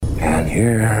And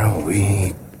here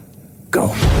we go.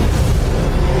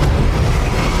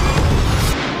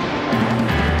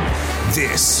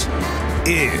 This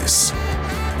is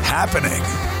Happening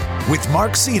with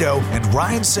Mark Zito and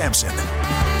Ryan Sampson.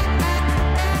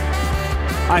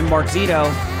 I'm Mark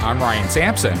Zito. I'm Ryan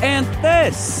Sampson. And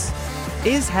this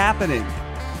is Happening.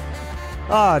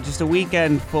 Just a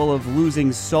weekend full of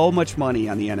losing so much money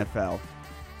on the NFL.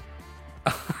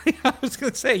 I was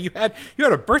going to say, you had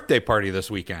a birthday party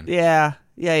this weekend. Yeah.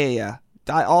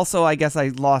 I guess I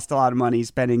lost a lot of money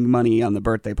spending money on the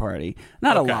birthday party.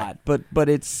 Not a lot, but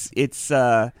it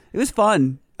was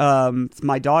fun.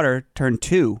 My daughter turned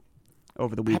 2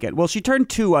 over the weekend. Well, she turned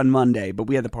 2 on Monday, but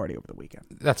we had the party over the weekend.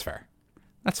 That's fair.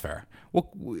 Well,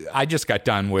 I just got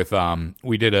done with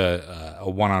we did a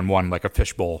one-on-one, like a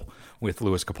fishbowl with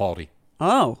Lewis Capaldi.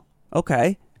 Oh,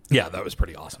 okay. Yeah, that was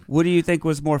pretty awesome. What do you think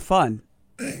was more fun?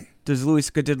 Did Lewis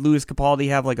Capaldi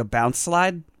have like a bounce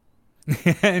slide?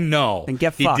 No, and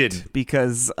get he fucked didn't.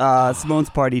 Because Simone's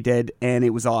party did, and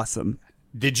it was awesome.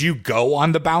 Did you go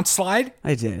on the bounce slide?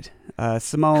 I did.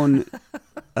 Simone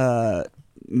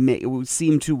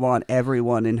seemed to want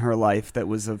everyone in her life that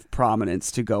was of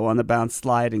prominence to go on the bounce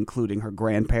slide, including her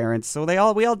grandparents. So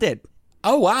we all did.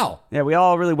 Oh wow! Yeah, we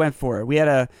all really went for it. We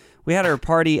had her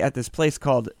party at this place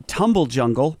called Tumble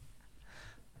Jungle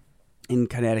in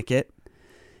Connecticut.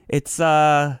 It's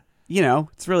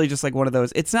it's really just like one of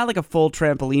those. It's not like a full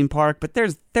trampoline park, but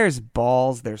there's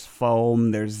balls, there's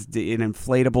foam, there's an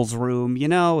inflatables room.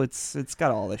 It's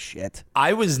got all this shit.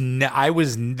 There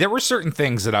were certain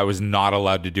things that I was not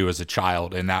allowed to do as a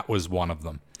child, and that was one of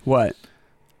them. What?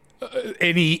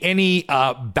 Any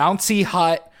bouncy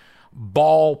hut,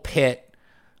 ball pit,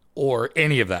 or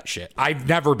any of that shit. I've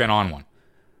never been on one.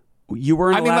 You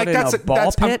weren't allowed in a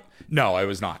ball pit? No, I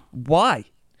was not. Why?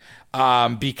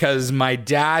 Because my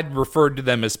dad referred to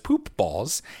them as poop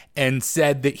balls and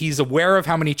said that he's aware of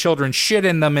how many children shit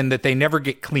in them and that they never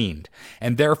get cleaned.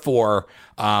 And therefore,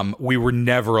 we were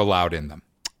never allowed in them.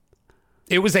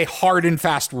 It was a hard and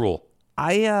fast rule.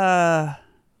 Here's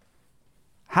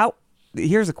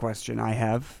a question I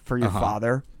have for your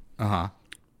father. Uh-huh.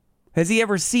 Has he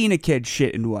ever seen a kid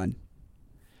shit in one?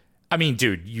 I mean,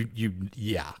 dude,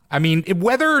 yeah. I mean,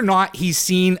 whether or not he's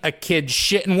seen a kid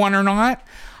shit in one or not,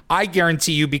 I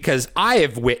guarantee you, because I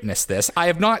have witnessed this. I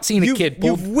have not seen a kid pull...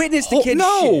 You've witnessed a kid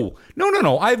shit?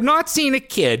 No. I have not seen a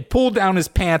kid pull down his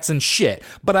pants and shit,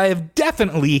 but I have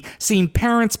definitely seen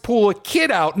parents pull a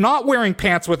kid out not wearing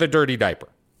pants with a dirty diaper.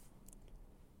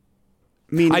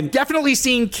 I've definitely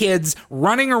seen kids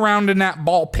running around in that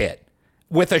ball pit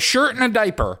with a shirt and a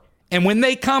diaper, and when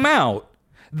they come out,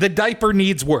 the diaper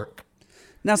needs work.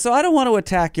 Now, so I don't want to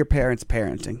attack your parents'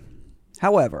 parenting.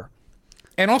 However...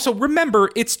 And also, remember,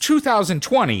 it's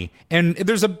 2020, and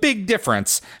there's a big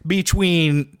difference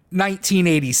between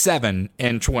 1987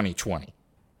 and 2020.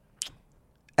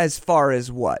 As far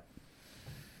as what?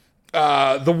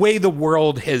 The way the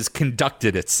world has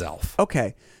conducted itself.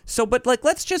 Okay. So, but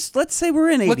let's say we're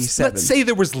in 87. Let's say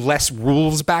there was less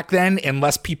rules back then and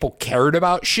less people cared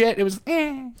about shit. It was,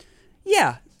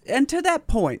 Yeah, and to that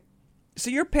point, so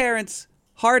your parents,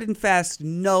 hard and fast,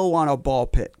 no on a ball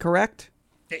pit, correct?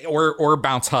 Or a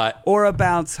bounce hut. Or a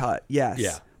bounce hut, yes.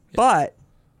 Yeah. But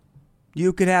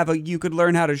you could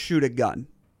learn how to shoot a gun.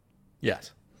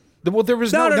 Yes. Well, there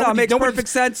was no. Makes perfect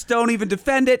sense. Don't even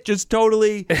defend it. Just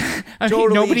totally.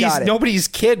 Nobody's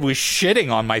kid was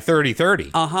shitting on my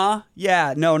 30-30.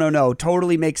 Yeah. No.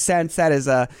 Totally makes sense. That is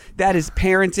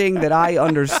parenting that I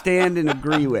understand and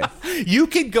agree with. You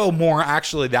could go more.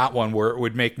 Actually, that one where it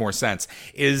would make more sense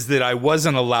is that I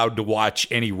wasn't allowed to watch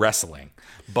any wrestling,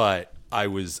 but I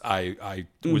was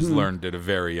learned at a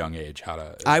very young age how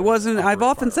to. I've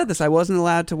often said this. I wasn't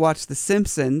allowed to watch The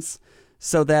Simpsons,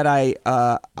 so that I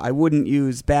wouldn't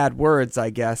use bad words, I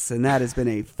guess, and that has been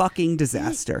a fucking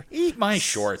disaster. Eat my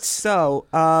shorts. So,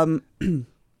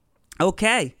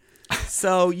 okay.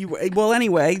 So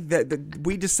anyway,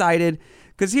 we decided,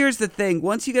 because here's the thing: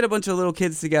 once you get a bunch of little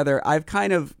kids together, I've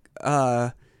kind of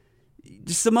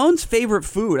Simone's favorite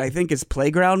food, I think, is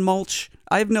playground mulch.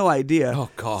 I have no idea. Oh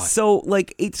God! So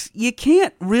you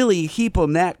can't really keep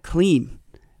them that clean,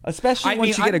 especially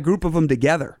once you get a group of them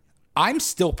together. I'm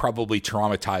still probably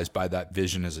traumatized by that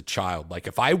vision as a child. Like,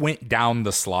 if I went down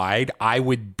the slide, I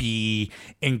would be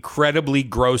incredibly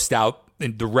grossed out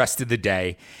the rest of the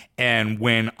day. And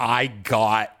when I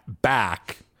got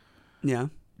back,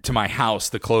 to my house,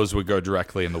 the clothes would go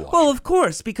directly in the wash. Well, of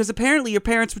course, because apparently your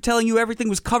parents were telling you everything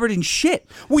was covered in shit.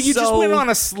 Well, you just went on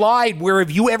a slide where have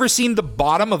you ever seen the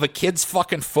bottom of a kid's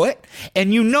fucking foot?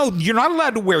 And you know you're not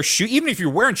allowed to wear shoes. Even if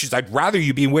you're wearing shoes, I'd rather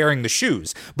you be wearing the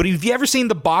shoes. But have you ever seen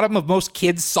the bottom of most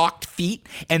kids' socked feet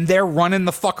and they're running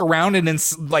the fuck around and then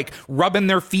like rubbing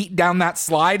their feet down that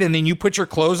slide and then you put your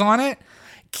clothes on it?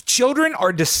 Children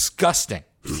are disgusting.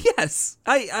 Yes.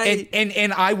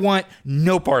 And I want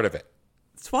no part of it.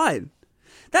 It's fine.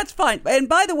 That's fine. And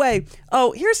by the way,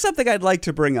 here's something I'd like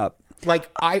to bring up. Like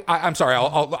I'm sorry.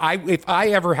 If I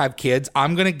ever have kids,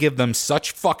 I'm gonna give them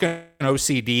such fucking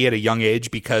OCD at a young age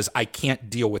because I can't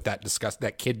deal with that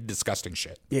kid disgusting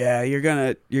shit. Yeah, you're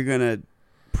gonna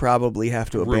probably have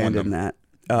to abandon that.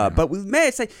 But may I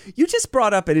say, you just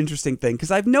brought up an interesting thing because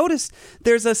I've noticed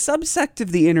there's a subsect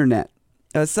of the internet,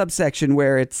 a subsection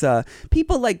where it's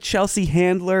people like Chelsea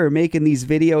Handler are making these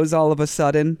videos all of a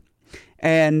sudden.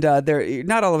 And they're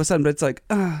not all of a sudden, but it's like,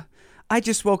 I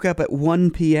just woke up at 1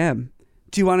 p.m.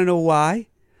 Do you want to know why?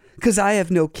 Because I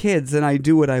have no kids and I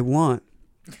do what I want.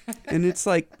 And it's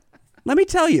like, let me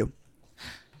tell you,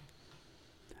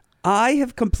 I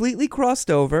have completely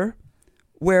crossed over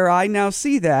where I now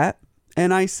see that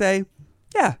and I say,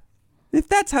 yeah, if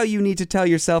that's how you need to tell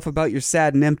yourself about your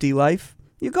sad and empty life,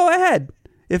 you go ahead.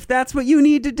 If that's what you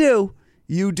need to do,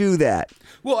 you do that.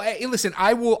 Well, listen,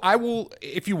 I will,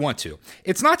 if you want to.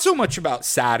 It's not so much about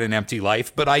sad and empty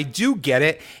life, but I do get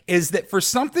it, is that for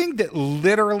something that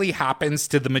literally happens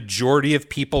to the majority of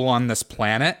people on this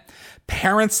planet,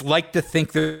 parents like to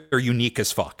think that they're unique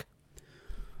as fuck.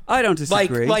 I don't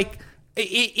disagree.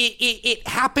 It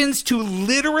happens to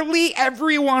literally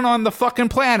everyone on the fucking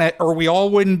planet, or we all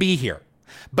wouldn't be here.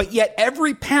 But yet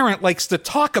every parent likes to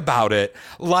talk about it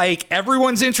like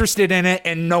everyone's interested in it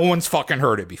and no one's fucking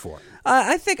heard it before.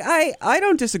 I think I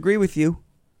don't disagree with you.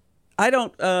 I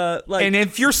don't like. And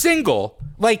if you're single,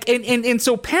 like, and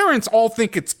so parents all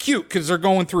think it's cute because they're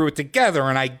going through it together,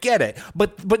 and I get it.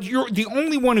 But you're the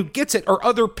only one who gets it are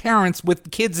other parents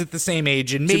with kids at the same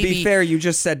age, and maybe. To be fair, you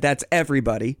just said that's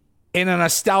everybody. In a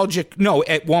nostalgic, no,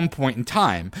 at one point in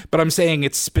time. But I'm saying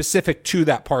it's specific to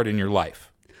that part in your life.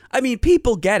 I mean,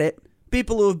 people get it.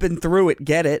 People who have been through it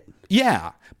get it.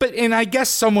 Yeah. And I guess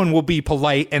someone will be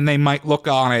polite and they might look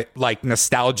on it like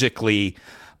nostalgically,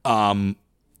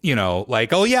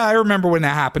 like, oh yeah, I remember when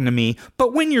that happened to me.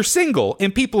 But when you're single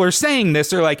and people are saying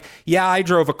this, they're like, yeah, I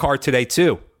drove a car today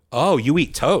too. Oh, you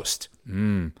eat toast.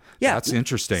 Yeah, that's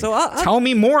interesting. So tell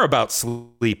me more about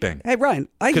sleeping. Hey, Ryan,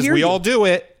 I hear you. Because we all do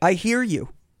it. I hear you.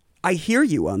 I hear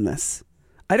you on this.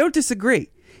 I don't disagree.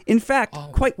 In fact,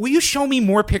 will you show me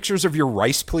more pictures of your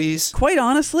rice, please? Quite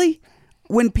honestly,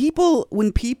 when people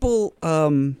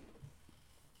bring,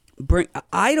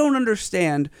 I don't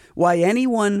understand why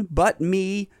anyone but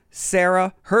me,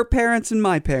 Sarah, her parents, and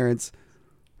my parents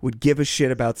would give a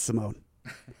shit about Simone.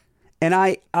 And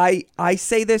I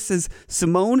say this as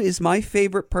Simone is my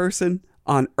favorite person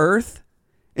on earth,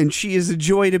 and she is a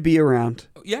joy to be around.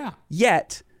 Yeah.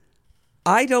 Yet,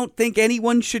 I don't think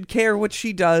anyone should care what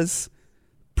she does.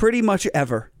 Pretty much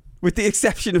ever, with the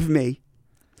exception of me.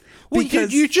 Well,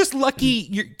 you're just lucky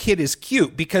your kid is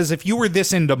cute, because if you were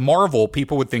this into Marvel,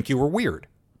 people would think you were weird.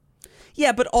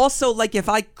 Yeah, but also, like, if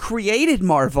I created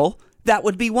Marvel, that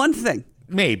would be one thing.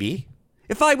 Maybe.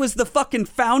 If I was the fucking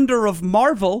founder of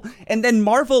Marvel, and then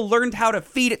Marvel learned how to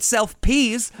feed itself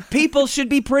peas, people should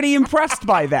be pretty impressed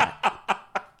by that.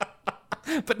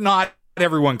 But not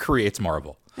everyone creates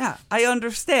Marvel. Yeah, I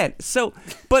understand. So,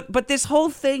 but this whole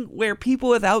thing where people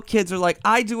without kids are like,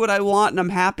 I do what I want and I'm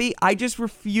happy, I just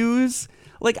refuse.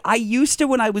 Like, I used to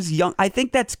when I was young. I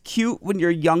think that's cute when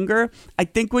you're younger. I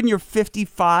think when you're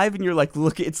 55 and you're like,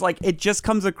 look, it's like, it just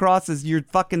comes across as you're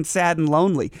fucking sad and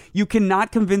lonely. You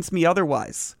cannot convince me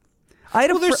otherwise.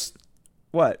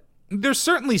 What? There's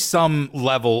certainly some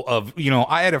level of,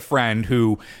 I had a friend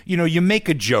who, you make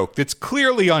a joke that's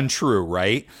clearly untrue,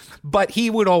 right? But he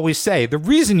would always say, the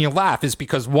reason you laugh is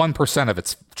because 1% of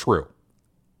it's true.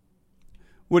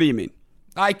 What do you mean?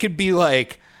 I could be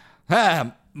like,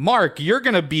 Mark, you're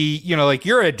going to be,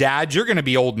 you're a dad, you're going to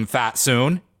be old and fat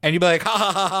soon. And you'd be like, ha,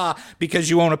 ha, ha, ha, because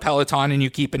you own a Peloton and you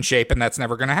keep in shape and that's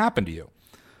never going to happen to you.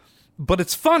 But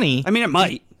it's funny. I mean, it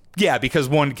might. Yeah, because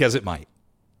it might.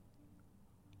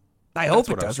 I hope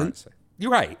it doesn't.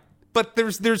 You're right. But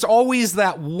there's always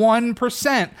that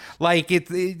 1%, like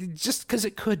it just because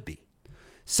it could be.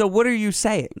 So what are you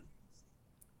saying?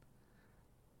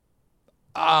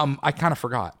 I kind of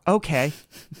forgot. Okay.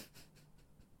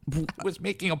 I was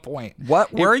making a point.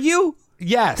 What were you?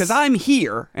 Yes. Because I'm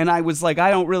here, and I was like, I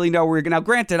don't really know where you're going. Now,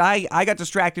 granted, I got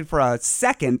distracted for a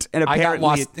second, and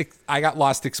apparently... I got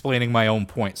lost explaining my own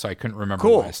point, so I couldn't remember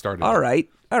Cool. where I started. All right.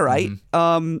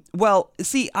 Mm-hmm. Well,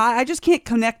 see, I just can't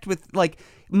connect with, like,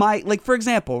 for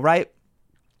example, right?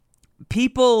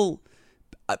 People...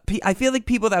 I feel like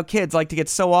people without kids like to get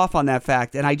so off on that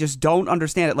fact, and I just don't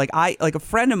understand it. Like a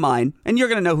friend of mine, and you're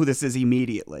gonna know who this is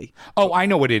immediately. Oh, I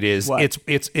know what it is. What?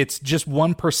 It's just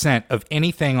 1% of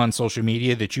anything on social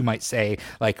media that you might say,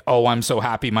 like, oh, I'm so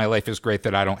happy, my life is great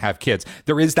that I don't have kids.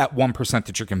 There is that 1%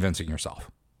 that you're convincing yourself.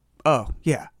 Oh,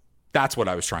 yeah. That's what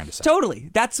I was trying to say. Totally.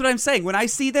 That's what I'm saying. When I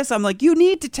see this, I'm like, you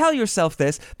need to tell yourself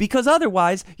this, because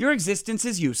otherwise your existence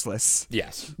is useless.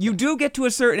 Yes. You do get to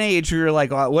a certain age where you're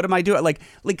like, oh, what am I doing? Like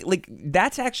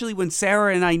that's actually when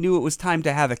Sarah and I knew it was time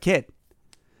to have a kid,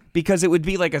 because it would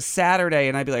be like a Saturday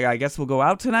and I'd be like, I guess we'll go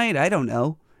out tonight. I don't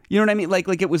know. You know what I mean?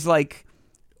 Like it was like,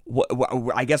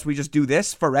 I guess we just do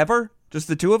this forever, just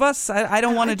the two of us. I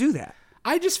don't want to do that.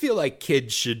 I just feel like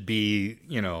kids should be,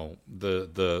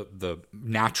 the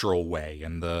natural way,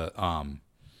 and the I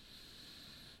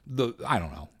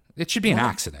don't know. It should be an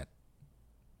accident.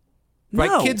 No.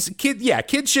 Like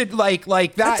kids should like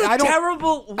that. That's a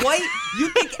terrible white. You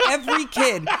think every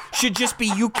kid should just be,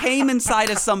 you came inside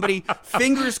of somebody,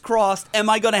 fingers crossed, am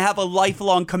I going to have a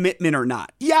lifelong commitment or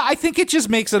not? Yeah, I think it just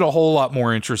makes it a whole lot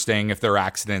more interesting if they're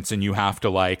accidents and you have to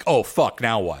like, oh fuck,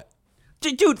 now what?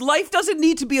 Dude, life doesn't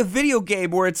need to be a video game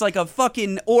where it's like a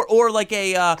fucking, or like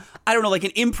a, I don't know, like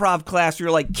an improv class where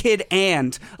you're like kid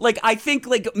and. Like, I think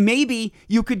like maybe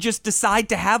you could just decide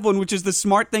to have one, which is the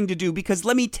smart thing to do, because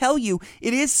let me tell you,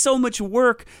 it is so much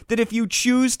work that if you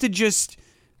choose to just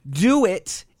do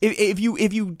it, if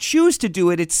you choose to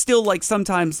do it, it's still like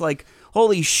sometimes like,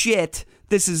 holy shit,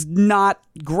 this is not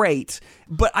great.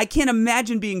 But I can't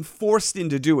imagine being forced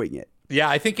into doing it. Yeah,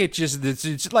 I think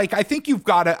it's like, I think you've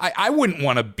got to, I wouldn't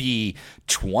want to be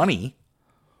 20,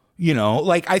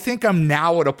 like I think I'm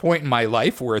now at a point in my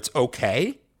life where it's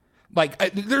okay.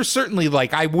 Like there's certainly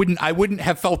like, I wouldn't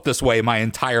have felt this way my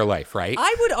entire life, right?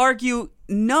 I would argue,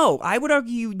 no,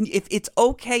 if it's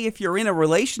okay if you're in a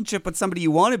relationship with somebody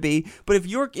you want to be, but if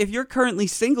you're currently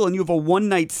single and you have a one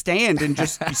night stand and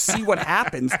just you see what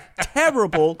happens,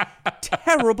 terrible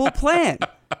plan.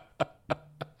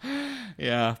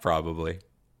 Yeah, probably.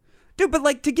 Dude, but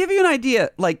like to give you an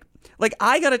idea, like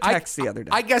I got a text the other day.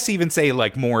 I guess even say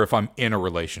like more if I'm in a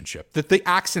relationship, that the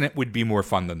accident would be more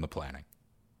fun than the planning.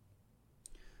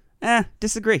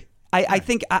 Disagree.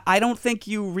 I don't think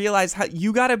you realize how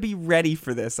you got to be ready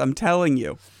for this. I'm telling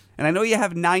you. And I know you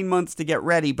have 9 months to get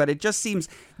ready, but it just seems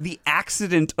the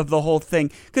accident of the whole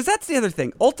thing. Because that's the other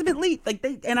thing. Ultimately, like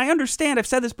and I understand, I've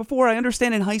said this before, I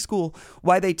understand in high school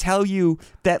why they tell you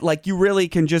that like you really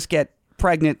can just get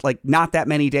pregnant like not that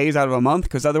many days out of a month,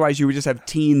 because otherwise you would just have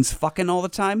teens fucking all the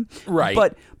time. Right.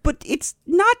 But it's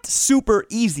not super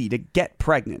easy to get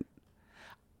pregnant.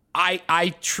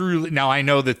 I truly, now I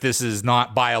know that this is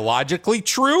not biologically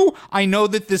true. I know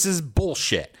that this is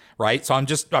bullshit. Right. So I'm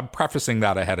prefacing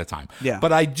that ahead of time. Yeah.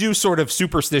 But I do sort of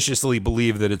superstitiously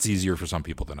believe that it's easier for some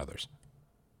people than others.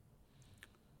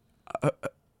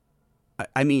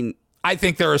 I mean, I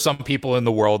think there are some people in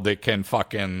the world that can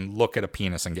fucking look at a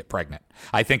penis and get pregnant.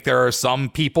 I think there are some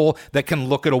people that can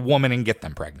look at a woman and get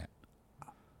them pregnant.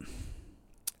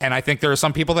 And I think there are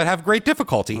some people that have great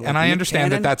difficulty. Like and I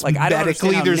understand Cannon? that that's like,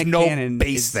 medically, there's Nick no Cannon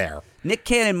base there. Nick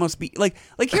Cannon must be like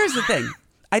here's the thing.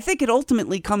 I think it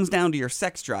ultimately comes down to your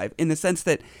sex drive, in the sense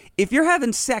that if you're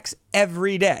having sex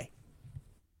every day,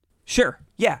 sure,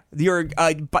 yeah,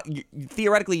 but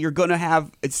theoretically you're gonna have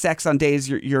sex on days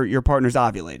your partner's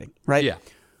ovulating, right? Yeah.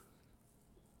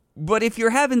 But if you're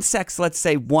having sex, let's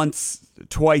say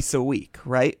twice a week,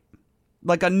 right?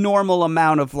 Like a normal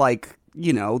amount of like,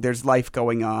 there's life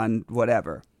going on,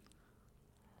 whatever.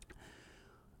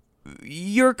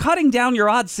 You're cutting down your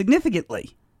odds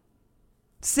significantly.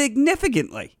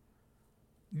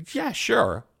 Yeah,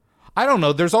 sure. I don't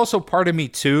know. There's also part of me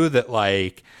too that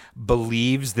like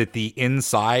believes that the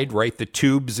inside, right, the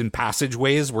tubes and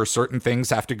passageways where certain things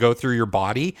have to go through your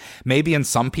body, maybe in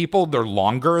some people they're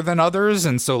longer than others,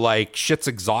 and so like shit's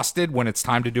exhausted when it's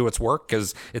time to do its work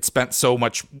because it spent so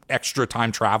much extra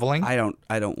time traveling. I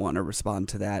don't want to respond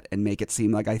to that and make it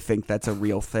seem like I think that's a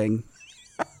real thing.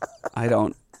 I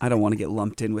don't want to get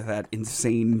lumped in with that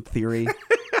insane theory.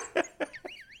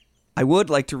 I would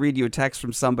like to read you a text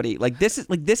from somebody. This is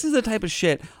the type of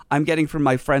shit I'm getting from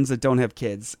my friends that don't have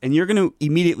kids, and you're going to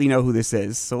immediately know who this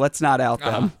is. So let's not out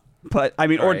them. But I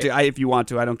mean, right. if you want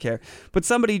to, I don't care. But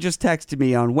somebody just texted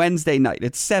me on Wednesday night.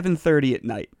 It's 7:30 at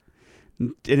night,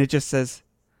 and it just says,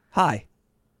 "Hi,"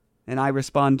 and I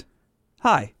respond,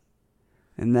 "Hi,"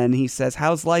 And then he says,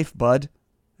 how's life, bud?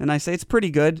 And I say, it's pretty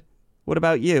good. What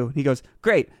about you? And he goes,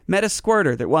 great. Met a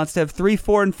squirter that wants to have 3,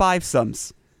 4, and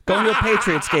 5-somes. Going to a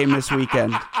Patriots game this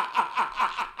weekend.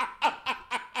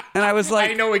 And I was like,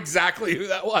 I know exactly who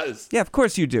that was. yeah, of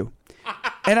course you do.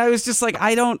 And I was just like,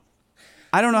 I don't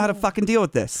know how to fucking deal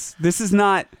with this. This is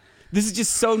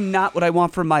just so not what I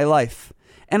want from my life.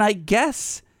 And I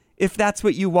guess if that's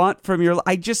what you want from your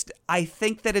life, I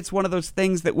think that it's one of those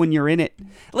things that when you're in it,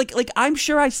 like I'm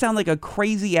sure I sound like a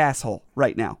crazy asshole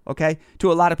right now, okay?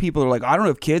 To a lot of people who are like, I don't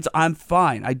have kids, I'm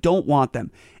fine, I don't want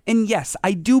them. And yes,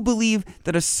 I do believe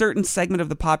that a certain segment of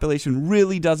the population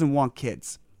really doesn't want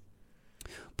kids.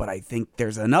 But I think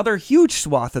there's another huge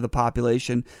swath of the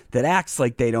population that acts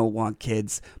like they don't want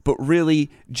kids, but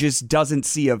really just doesn't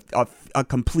see a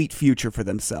complete future for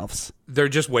themselves. They're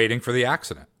just waiting for the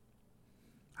accident.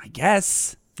 I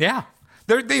guess. Yeah.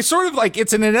 They sort of like,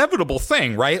 it's an inevitable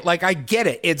thing, right? Like, I get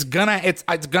it. It's gonna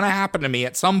happen to me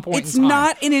at some point in time. It's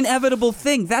not an inevitable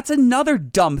thing. That's another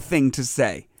dumb thing to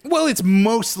say. Well, it's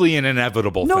mostly an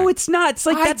inevitable thing. No, it's not. It's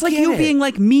like, that's like you being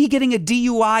like, me getting a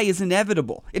DUI is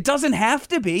inevitable. It doesn't have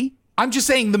to be. I'm just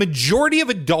saying the majority of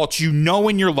adults you know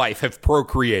in your life have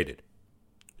procreated.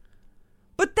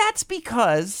 But that's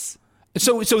because...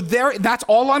 So that's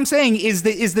all I'm saying is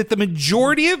that the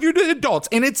majority of your adults,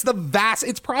 and it's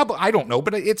probably, I don't know,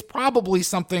 but it's probably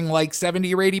something like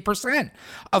 70 or 80%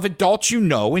 of adults you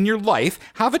know in your life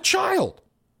have a child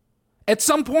at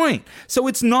some point. So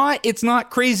it's not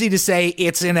crazy to say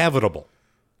it's inevitable.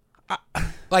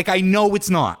 Like, I know it's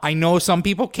not. I know some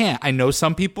people can't. I know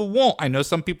some people won't. I know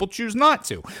some people choose not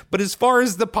to. But as far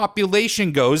as the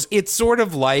population goes, it's sort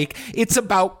of like, it's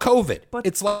about COVID. But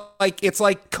it's like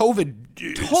COVID.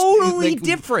 Totally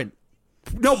different.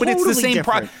 No, but it's the same.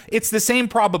 It's the same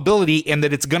probability in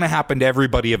that it's going to happen to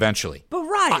everybody eventually. But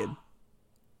Ryan,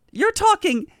 you're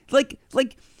talking like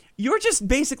you're just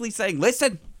basically saying,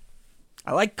 listen,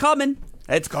 I like coming.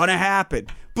 It's going to happen.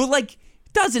 But like,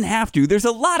 doesn't have to. There's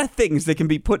a lot of things that can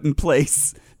be put in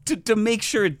place to make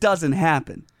sure it doesn't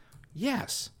happen.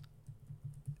 Yes.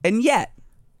 And yet,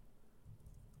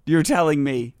 you're telling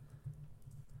me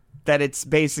that it's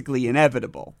basically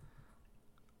inevitable.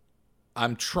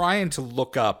 I'm trying to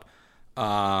look up.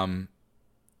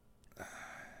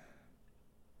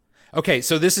 Okay,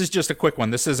 so this is just a quick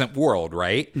one. This isn't world,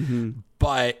 right? Mm-hmm.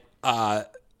 But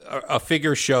a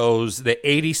figure shows that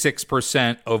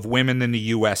 86% of women in the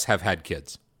U.S. have had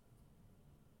kids.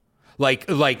 Like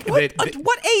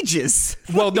what ages?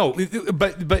 Well, no,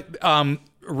 but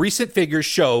recent figures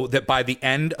show that by the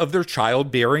end of their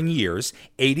childbearing years,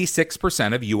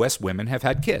 86% of U.S. women have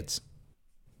had kids.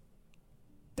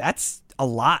 That's a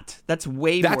lot. That's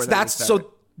way more.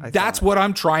 That's what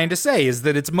I'm trying to say, is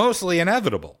that it's mostly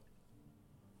inevitable.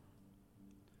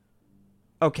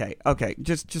 Okay.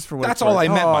 Just for what that's all I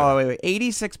meant. Wait.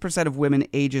 86% of women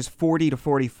ages 40 to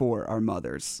 44 are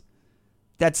mothers.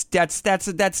 That's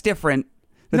different.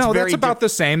 That's about the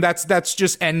same. That's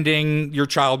just ending your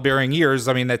childbearing years.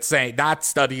 I mean, that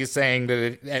study is saying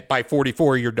that by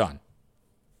 44 you're done.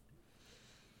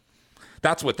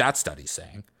 That's what that study's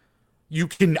saying.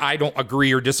 I don't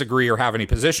agree or disagree or have any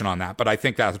position on that, but I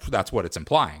think that's what it's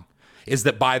implying, is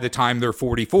that by the time they're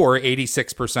 44,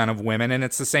 86% of women, and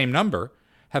it's the same number,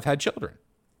 have had children.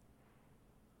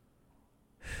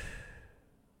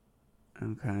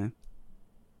 Okay.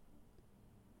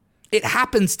 It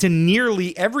happens to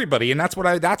nearly everybody, and that's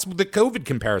the COVID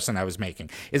comparison I was making,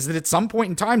 is that at some point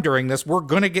in time during this, we're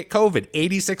going to get COVID.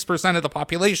 86% of the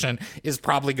population is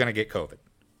probably going to get COVID.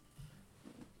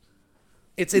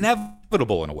 It's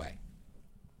inevitable in a way.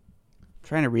 I'm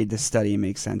trying to read this study and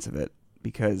make sense of it,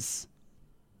 because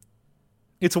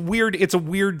it's a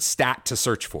weird stat to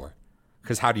search for,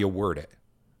 because how do you word it?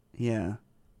 Yeah.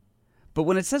 But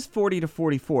when it says 40 to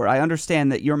 44, I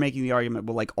understand that you're making the argument,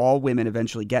 well, like, all women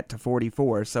eventually get to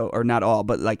 44, or not all,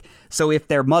 but like, so if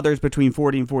they're mothers between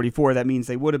 40 and 44, that means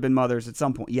they would have been mothers at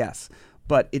some point, yes.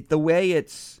 But the way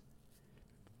it's,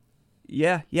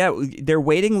 yeah, they're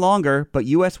waiting longer, but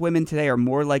U.S. women today are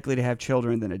more likely to have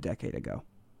children than a decade ago.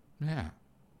 Yeah.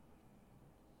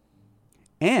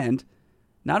 And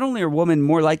not only are women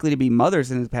more likely to be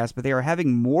mothers in the past, but they are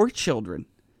having more children.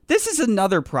 This is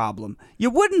another problem. You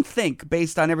wouldn't think,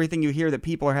 based on everything you hear, that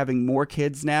people are having more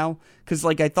kids now. Because,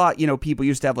 like, I thought, people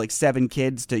used to have, like, 7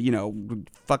 kids to,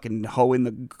 fucking hoe in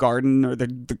the garden or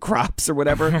the crops or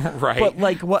whatever. Right. But,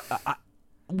 like, what?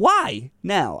 Why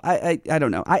now? I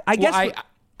don't know. I guess.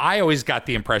 I always got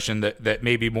the impression that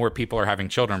maybe more people are having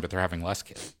children, but they're having less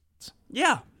kids.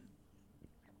 Yeah.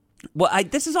 Well,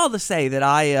 this is all to say that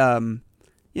I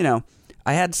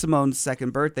I had Simone's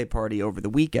second birthday party over the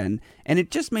weekend, and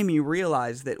it just made me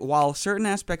realize that while certain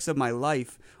aspects of my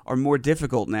life are more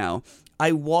difficult now,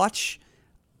 I watch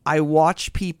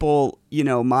people,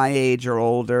 my age or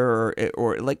older,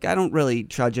 or like, I don't really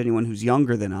judge anyone who's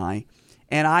younger than I.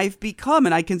 And I've become,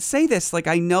 and I can say this, like,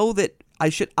 I know that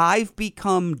I've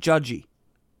become judgy.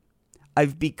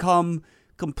 I've become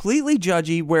completely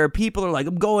judgy, where people are like,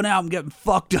 I'm going out, I'm getting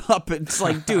fucked up. It's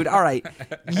like, dude, all right,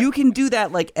 you can do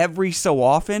that like every so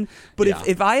often. But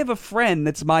if I have a friend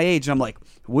that's my age and I'm like,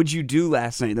 what'd you do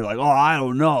last night? They're like, oh, I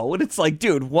don't know. And it's like,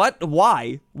 dude, what?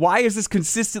 Why? Why is this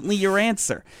consistently your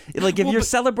answer? Like, if you're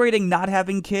celebrating not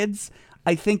having kids,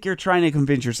 I think you're trying to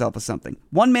convince yourself of something.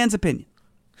 One man's opinion.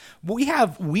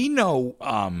 We know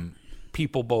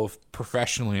people both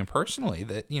professionally and personally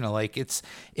that, like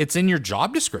it's in your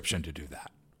job description to do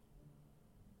that.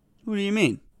 What do you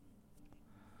mean?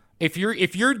 If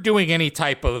you're doing any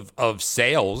type of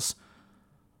sales,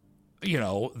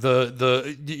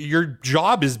 your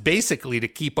job is basically to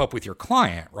keep up with your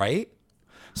client, right?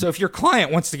 So if your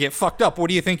client wants to get fucked up, what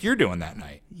do you think you're doing that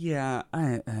night? Yeah,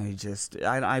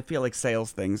 I feel like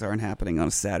sales things aren't happening on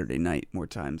a Saturday night more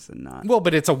times than not. Well,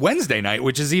 but it's a Wednesday night,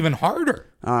 which is even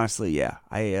harder. Honestly, yeah.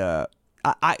 I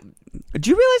do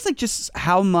you realize like just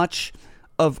how much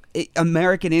of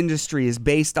American industry is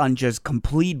based on just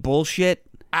complete bullshit?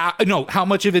 No, how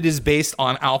much of it is based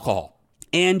on alcohol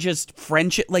and just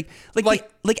friendship? Like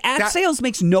sales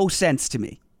makes no sense to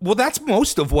me. Well, that's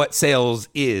most of what sales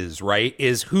is, right?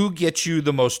 Is who gets you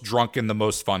the most drunk in the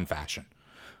most fun fashion.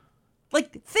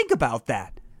 Like, think about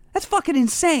that. That's fucking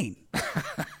insane.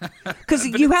 Because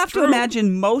you have to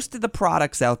imagine most of the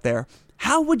products out there.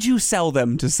 How would you sell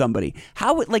them to somebody?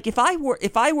 If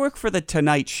I work for the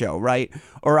Tonight Show, right?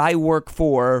 Or I work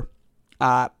for,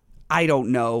 I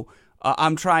don't know.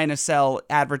 I'm trying to sell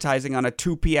advertising on a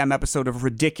 2 p.m. episode of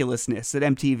Ridiculousness at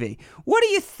MTV. What do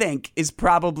you think is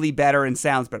probably better and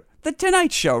sounds better? The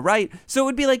Tonight Show, right? So it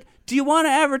would be like, do you want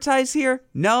to advertise here?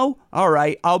 No? All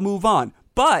right, I'll move on.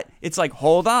 But it's like,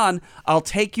 hold on, I'll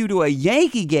take you to a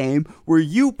Yankee game where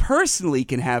you personally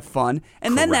can have fun.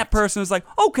 And then that person is like,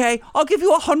 okay, I'll give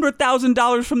you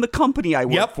 $100,000 from the company I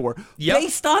work for.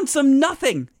 Based on some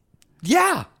nothing.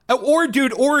 Yeah. Or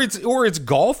dude, or it's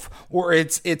golf, or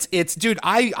it's dude.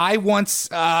 I once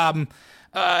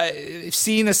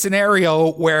seen a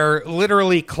scenario where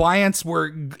literally clients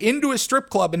were into a strip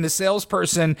club and the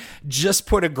salesperson just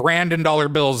put $1,000 in dollar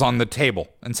bills on the table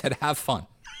and said, "Have fun."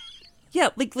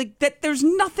 Yeah, like that. There's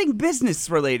nothing business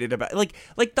related about it.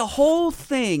 Like the whole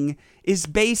thing is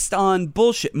based on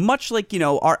bullshit. Much like,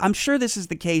 I'm sure this is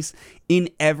the case in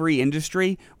every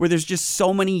industry where there's just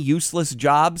so many useless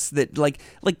jobs that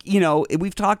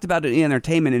we've talked about it in the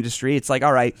entertainment industry. It's like,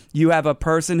 all right, you have a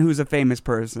person who's a famous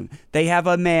person. They have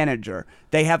a manager.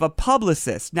 They have a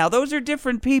publicist. Now, those are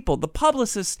different people. The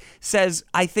publicist says,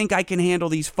 I think I can handle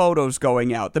these photos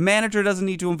going out. The manager doesn't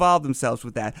need to involve themselves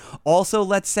with that. Also,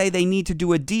 let's say they need to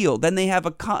do a deal. Then they have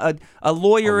a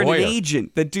lawyer and an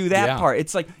agent that do that part.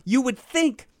 It's like, you would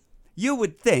think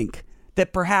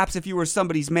that perhaps if you were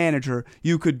somebody's manager,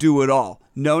 you could do it all.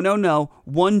 No.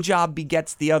 One job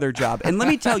begets the other job. And let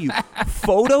me tell you,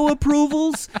 photo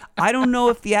approvals, I don't know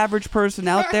if the average person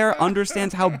out there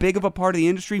understands how big of a part of the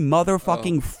industry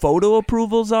motherfucking photo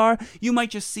approvals are. You might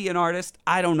just see an artist,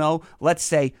 I don't know, let's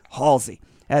say Halsey.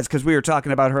 That's because we were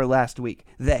talking about her last week.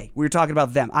 We were talking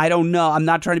about them. I don't know. I'm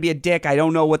not trying to be a dick. I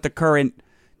don't know what the current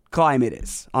climate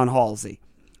is on Halsey.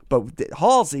 But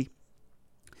Halsey...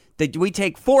 we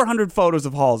take 400 photos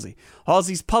of Halsey.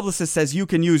 Halsey's publicist says you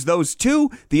can use those too.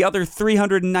 The other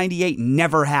 398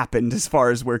 never happened as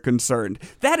far as we're concerned.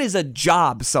 That is a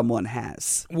job someone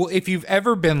has. Well, if you've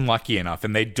ever been lucky enough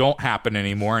and they don't happen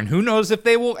anymore, and who knows if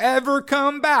they will ever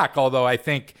come back, although I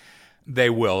think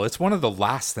they will. It's one of the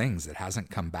last things that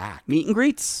hasn't come back. Meet and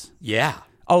greets? Yeah.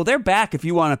 Oh, they're back if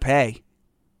you want to pay.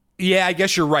 Yeah, I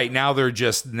guess you're right. Now they're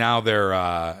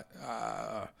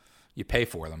you pay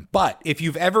for them. But if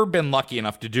you've ever been lucky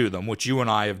enough to do them, which you and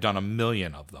I have done a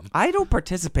million of them. I don't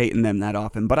participate in them that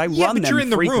often, but I run them frequently. Yeah, but you're in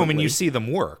the room and you see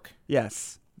them work.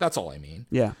 Yes. That's all I mean.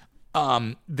 Yeah.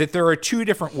 That there are two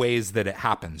different ways that it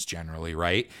happens generally,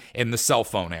 right? In the cell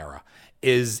phone era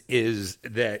is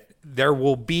that there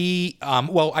will be,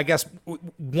 I guess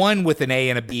one with an A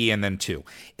and a B and then two.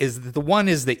 Is that the one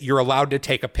is that you're allowed to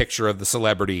take a picture of the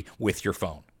celebrity with your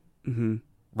phone. Mm-hmm.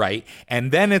 Right.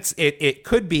 And then it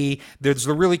could be there's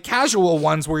the really casual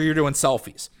ones where you're doing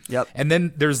selfies. Yep. And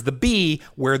then there's the B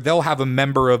where they'll have a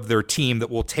member of their team that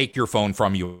will take your phone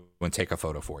from you and take a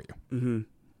photo for you.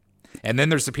 Mm-hmm. And then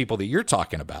there's the people that you're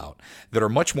talking about that are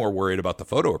much more worried about the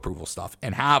photo approval stuff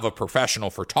and have a professional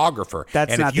photographer.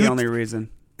 That's not the only reason.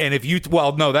 And if you,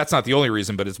 well, no, that's not the only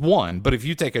reason, but it's one. But if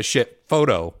you take a shit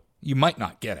photo, you might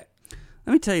not get it.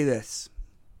 Let me tell you this.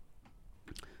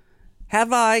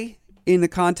 Have I, in the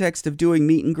context of doing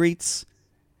meet and greets,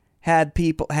 had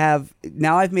people have,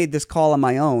 now I've made this call on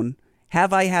my own,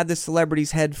 have I had the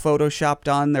celebrity's head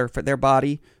photoshopped on their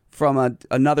body from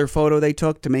another photo they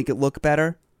took to make it look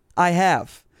better? I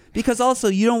have. Because also,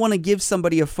 you don't want to give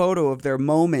somebody a photo of their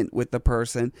moment with the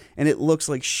person and it looks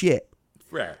like shit.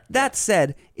 Right. That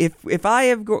said, if I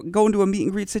have go into a meet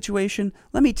and greet situation,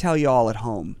 let me tell you all at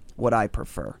home what I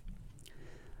prefer.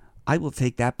 I will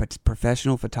take that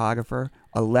professional photographer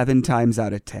 11 times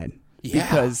out of 10. Yeah.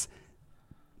 Because,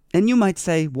 and you might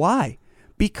say, why?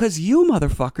 Because you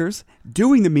motherfuckers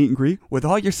doing the meet and greet with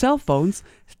all your cell phones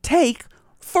take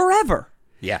forever.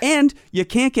 Yeah. And you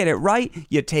can't get it right.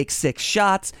 You take 6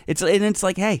 shots. It's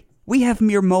like, hey, we have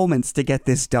mere moments to get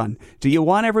this done. Do you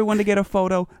want everyone to get a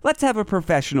photo? Let's have a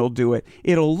professional do it.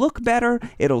 It'll look better.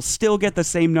 It'll still get the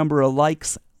same number of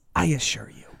likes. I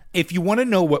assure you. If you want to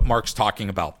know what Mark's talking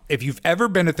about, if you've ever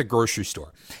been at the grocery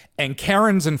store and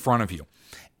Karen's in front of you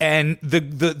and the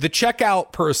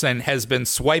checkout person has been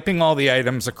swiping all the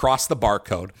items across the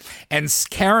barcode and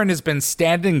Karen has been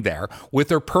standing there with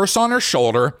her purse on her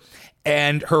shoulder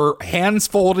and her hands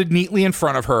folded neatly in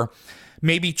front of her,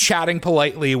 maybe chatting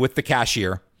politely with the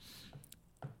cashier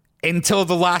until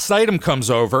the last item comes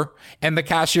over and the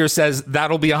cashier says,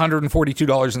 that'll be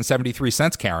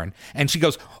 $142.73, Karen. And she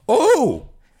goes, oh,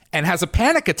 and has a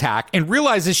panic attack and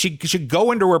realizes she should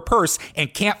go into her purse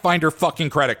and can't find her fucking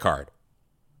credit card.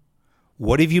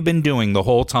 What have you been doing the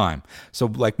whole time? So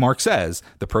like Mark says,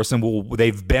 the person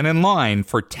they've been in line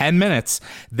for 10 minutes.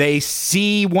 They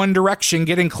see One Direction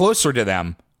getting closer to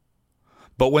them.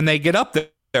 But when they get up there,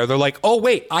 they're like, oh,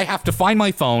 wait, I have to find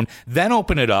my phone, then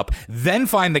open it up, then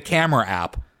find the camera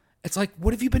app. It's like,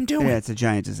 what have you been doing? Yeah, it's a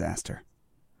giant disaster.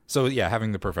 So, yeah,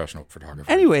 having the professional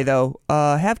photographer. Anyway, though,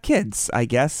 have kids, I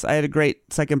guess. I had a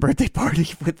great second birthday party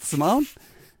with Simone.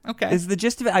 Okay. Is the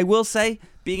gist of it. I will say,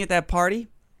 being at that party,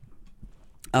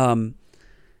 I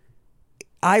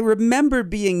remember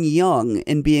being young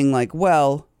and being like,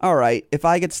 well, all right, if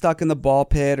I get stuck in the ball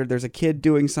pit or there's a kid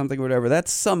doing something or whatever,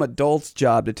 that's some adult's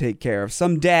job to take care of.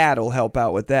 Some dad will help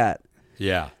out with that.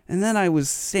 Yeah. And then I was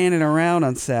standing around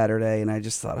on Saturday and I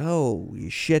just thought, holy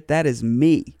shit, that is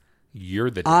me. You're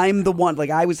the dad. I'm the one.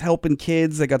 Like, I was helping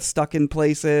kids that got stuck in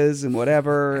places and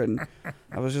whatever. And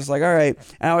I was just like, all right.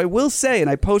 And I will say, and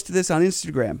I posted this on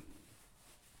Instagram,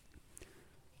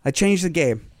 I changed the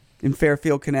game in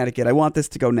Fairfield, Connecticut. I want this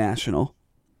to go national.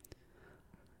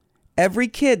 Every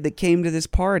kid that came to this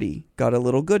party got a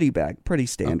little goodie bag. Pretty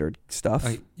standard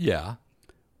stuff. Yeah.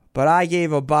 But I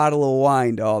gave a bottle of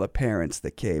wine to all the parents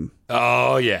that came.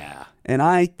 Oh, yeah. And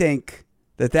I think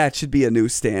that should be a new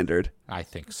standard. I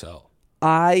think so.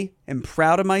 I am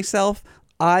proud of myself.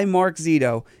 I, Mark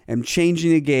Zito, am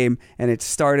changing the game, and it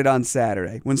started on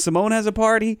Saturday. When Simone has a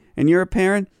party and you're a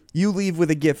parent, you leave with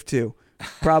a gift too.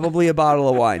 Probably a bottle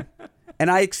of wine.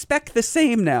 And I expect the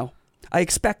same now. I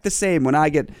expect the same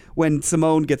when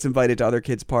Simone gets invited to other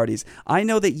kids' parties. I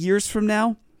know that years from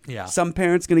now, some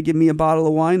parent's going to give me a bottle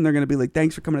of wine. They're going to be like,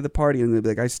 thanks for coming to the party. And they'll be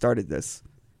like, I started this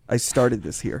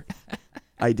here.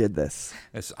 I did this.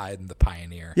 I'm the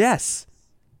pioneer. Yes.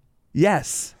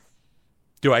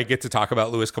 Do I get to talk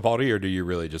about Lewis Capaldi, or do you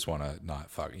really just want to not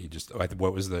fuck? You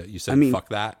said fuck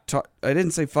that? I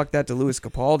didn't say fuck that to Lewis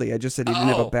Capaldi. I just said he didn't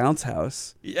have a bounce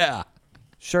house. Yeah.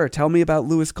 Sure. Tell me about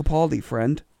Lewis Capaldi,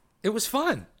 friend. It was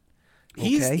fun.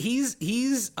 Okay.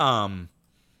 He's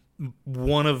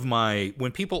one of my,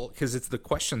 when people, because it's the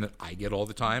question that I get all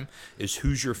the time is,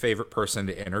 who's your favorite person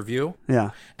to interview? Yeah.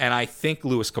 And I think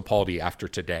Lewis Capaldi after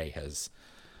today has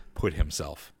put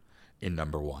himself in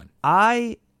number one.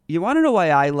 You want to know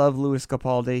why I love Lewis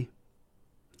Capaldi?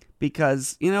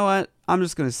 Because, you know what? I'm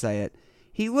just going to say it.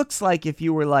 He looks like if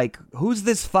you were like, who's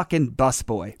this fucking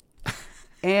busboy?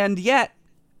 And yet,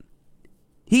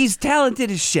 he's talented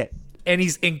as shit. And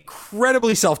he's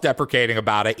incredibly self-deprecating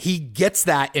about it. He gets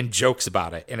that and jokes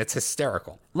about it, and it's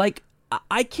hysterical. Like,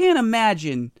 I can't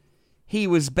imagine he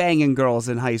was banging girls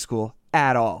in high school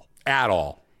at all. At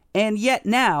all. And yet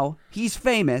now, he's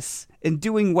famous and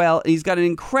doing well, and he's got an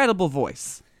incredible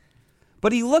voice.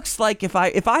 But he looks like you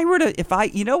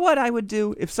know what I would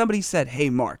do? If somebody said, hey,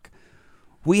 Mark,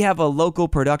 we have a local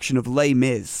production of Les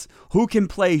Mis. Who can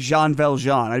play Jean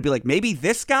Valjean? I'd be like, maybe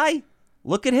this guy?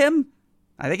 Look at him.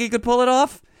 I think he could pull it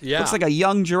off. Yeah. Looks like a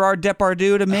young Gerard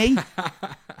Depardieu to me.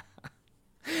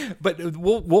 but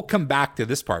we'll come back to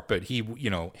this part. But he,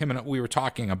 we were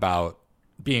talking about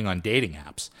being on dating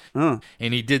apps,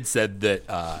 and he did said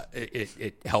that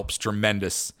it helps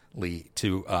tremendously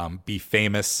to be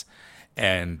famous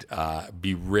and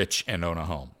be rich and own a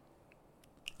home.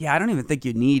 Yeah, I don't even think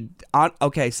you need.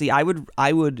 Okay, see, I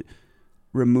would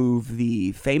remove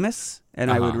the famous,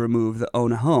 and I would remove the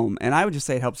own a home, and I would just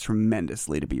say it helps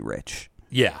tremendously to be rich.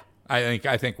 Yeah,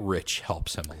 I think rich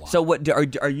helps him a lot. So, what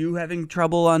are you having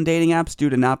trouble on dating apps due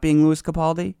to not being Lewis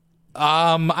Capaldi?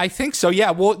 I think so.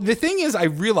 Yeah. Well, the thing is, I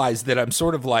realized that I'm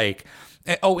sort of like.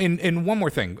 Oh, and one more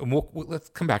thing. Let's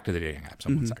come back to the dating apps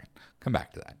in 1 second. Come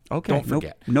back to that. Okay. Don't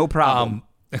forget. No problem.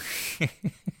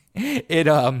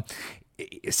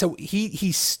 So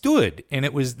he stood, and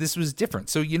this was different.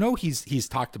 So he's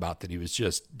talked about that he was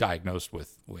just diagnosed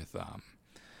with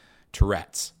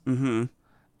Tourette's,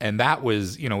 and that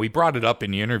was we brought it up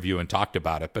in the interview and talked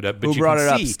about it. But who brought it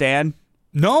up? Stan?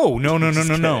 No,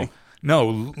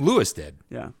 Lewis did.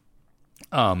 Yeah.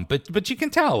 But you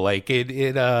can tell like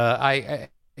I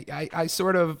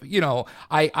sort of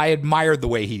I admired the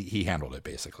way he handled it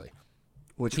basically.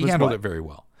 He handled it very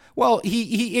well. Well,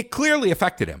 it clearly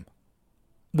affected him.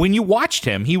 When you watched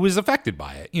him, he was affected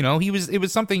by it. It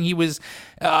was something he was,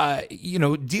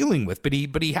 dealing with, but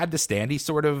he had to stand. He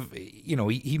sort of,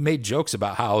 he made jokes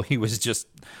about how he was just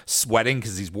sweating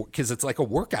because it's like a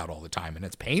workout all the time and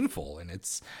it's painful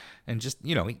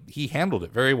he handled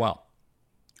it very well.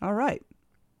 All right.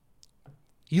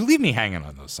 You leave me hanging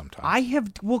on those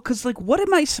sometimes. Because what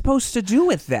am I supposed to do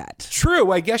with that?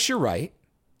 True. I guess you're right.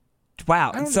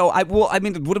 Wow. So what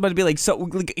am I to be like? So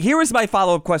here was my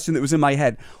follow-up question that was in my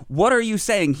head. What are you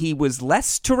saying? He was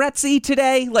less Tourette's-y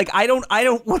today? Like I don't.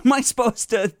 What am I supposed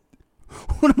to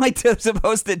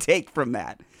take from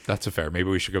that? That's fair. Maybe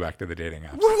we should go back to the dating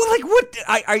apps. Like what?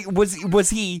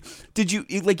 Was he? Did you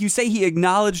like you say he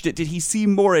acknowledged it? Did he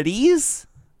seem more at ease?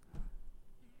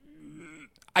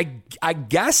 I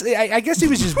guess he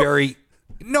was just very.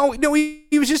 No, he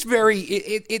was just very.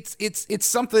 It's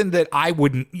something that I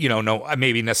wouldn't, know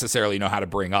maybe necessarily know how to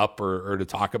bring up or to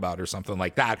talk about or something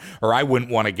like that, or I wouldn't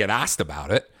want to get asked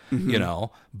about it,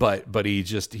 But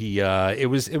it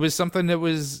was something that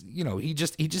was, he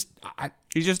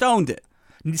just owned it.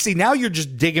 See, now you're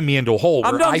just digging me into a hole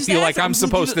where I feel like I'm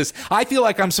supposed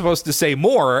to say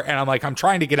more, and I'm like, I'm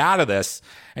trying to get out of this,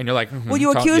 and you're like, well,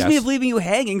 you accused me of leaving you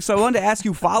hanging, so I wanted to ask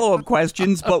you follow-up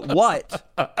questions, but what?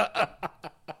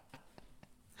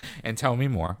 And tell me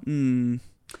more. You're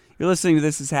listening to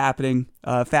This Is Happening,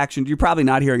 Faction. You're probably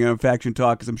not hearing it on Faction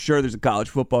Talk because I'm sure there's a college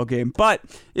football game, but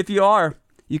if you are,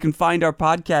 you can find our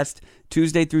podcast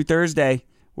Tuesday through Thursday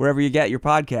wherever you get your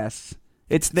podcasts.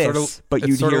 It's this, but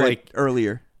you'd hear it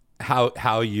earlier.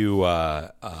 How you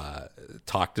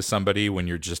talk to somebody when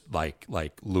you're just like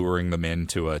luring them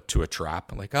into a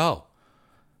trap. Like, oh,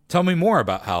 tell me more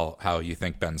about how you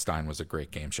think Ben Stein was a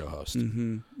great game show host.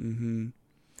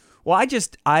 Well, I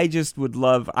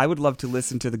would love to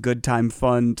listen to the Good Time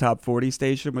Fun Top 40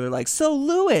 station where they're like, so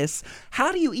Lewis,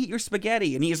 how do you eat your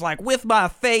spaghetti? And he's like, with my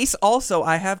face. Also,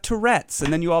 I have Tourette's.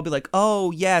 And then you all be like,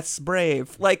 oh, yes,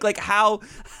 brave. Like how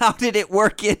did it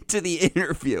work into the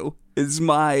interview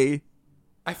I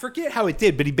forget how it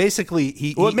did, but he basically...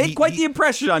 it made quite the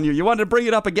impression on you. You wanted to bring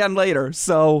it up again later,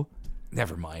 so...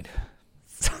 Never mind.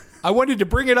 I wanted to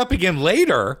bring it up again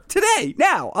later. Today,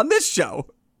 now, on this show.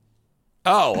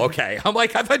 Oh, okay. I'm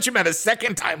like, I thought you meant a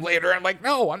second time later. I'm like,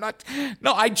 no, I'm not.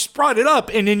 No, I just brought it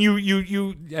up, and then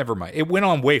you. Never mind. It went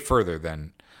on way further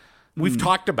than we've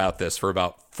talked about this for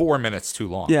about 4 minutes too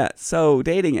long. Yeah. So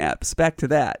dating apps. Back to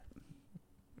that.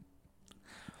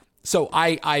 So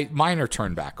mine are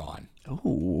turned back on.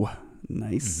 Oh,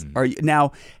 nice. Are you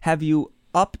now? Have you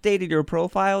updated your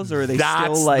profiles, or are they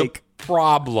still like? The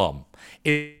problem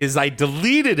is I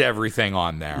deleted everything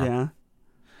on there. Yeah.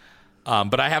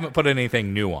 But I haven't put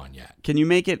anything new on yet. Can you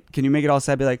make it all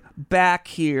sad? Be like, back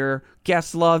here,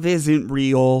 guess love isn't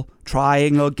real,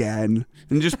 trying again.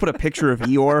 And just put a picture of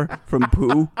Eeyore from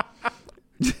Pooh.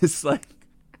 Just like,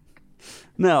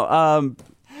 no,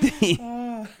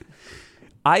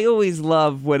 I always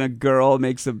love when a girl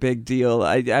makes a big deal.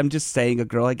 I'm just saying a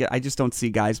girl. I just don't see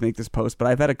guys make this post, but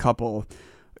I've had a couple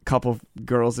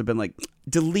girls have been like,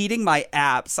 deleting my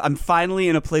apps. I'm finally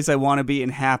in a place I want to be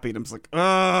and happy. And I'm just like,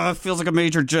 it feels like a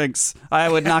major jinx. I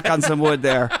would knock on some wood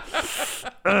there.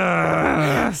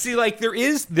 See, like there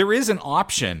is an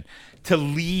option to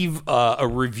leave a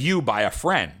review by a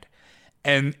friend.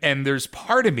 And there's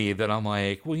part of me that I'm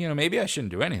like, well, maybe I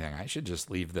shouldn't do anything. I should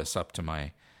just leave this up to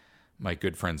my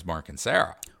good friends Mark and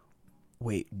Sarah.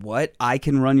 Wait, what? I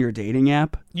can run your dating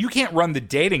app? You can't run the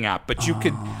dating app, but you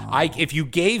could. If you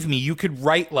gave me, you could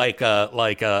write like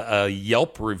a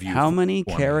Yelp review. How many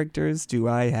for characters do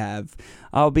I have?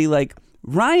 I'll be like,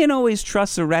 Ryan always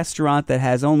trusts a restaurant that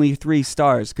has only 3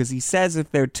 stars because he says if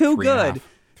they're too good,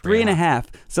 3.5.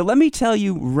 So let me tell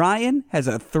you, Ryan has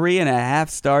a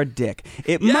 3.5-star dick.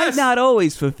 It might not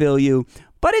always fulfill you,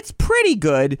 but it's pretty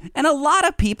good, and a lot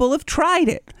of people have tried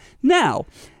it. Now,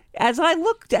 as I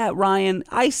looked at Ryan,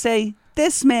 I say,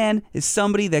 this man is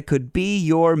somebody that could be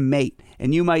your mate.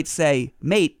 And you might say,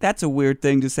 mate, that's a weird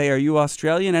thing to say. Are you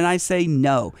Australian? And I say,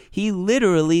 no. He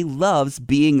literally loves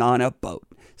being on a boat.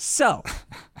 So,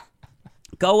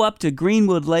 go up to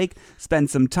Greenwood Lake, spend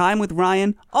some time with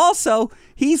Ryan. Also,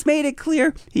 he's made it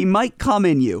clear he might come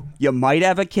in you. You might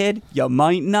have a kid, you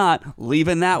might not.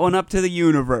 Leaving that one up to the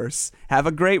universe. Have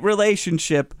a great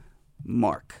relationship,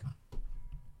 Mark.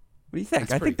 What do you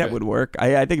think? I think that would work.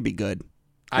 I think it'd be good.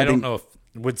 I don't know if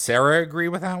would Sarah agree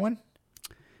with that one?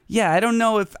 Yeah, I don't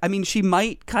know if she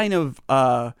might kind of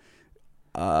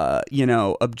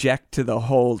object to the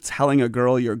whole telling a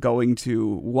girl you're going to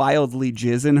wildly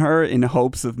jizz in her in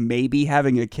hopes of maybe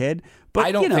having a kid. But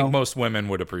I don't think most women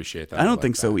would appreciate that. I don't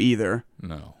think so either.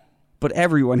 No. But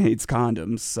everyone hates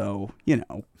condoms, so,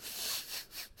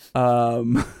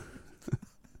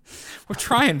 We're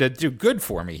trying to do good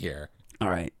for me here. All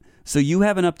right. So you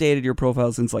haven't updated your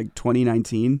profile since like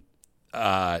 2019?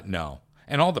 No.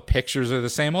 And all the pictures are the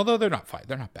same, although they're not fine.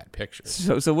 They're not bad pictures.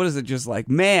 So what is it? Just like,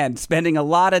 man, spending a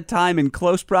lot of time in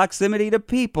close proximity to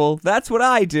people. That's what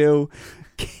I do.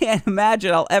 Can't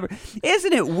imagine I'll ever.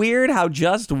 Isn't it weird how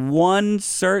just one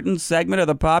certain segment of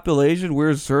the population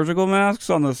wears surgical masks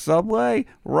on the subway?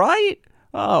 Right?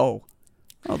 Oh,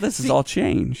 this has all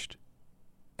changed.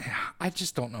 I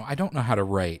just don't know. I don't know how to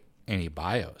write any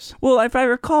bios. Well, if I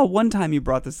recall, one time you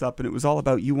brought this up and it was all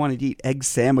about you wanted to eat egg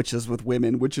sandwiches with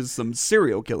women, which is some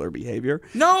serial killer behavior.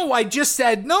 No, I just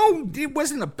said, no, it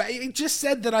wasn't it just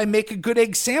said that I make a good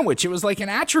egg sandwich. It was like an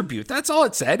attribute. That's all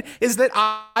it said, is that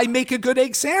I make a good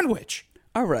egg sandwich.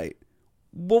 All right.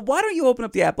 Well, why don't you open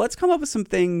up the app? Let's come up with some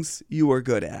things you are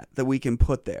good at that we can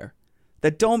put there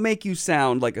that don't make you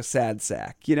sound like a sad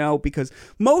sack, because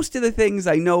most of the things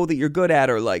I know that you're good at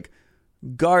are like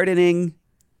gardening,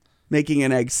 making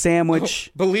an egg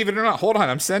sandwich. Oh, believe it or not. Hold on.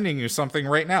 I'm sending you something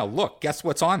right now. Look, guess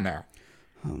what's on there?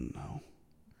 Oh, no.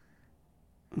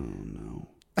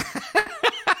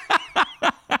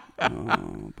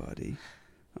 Oh, buddy.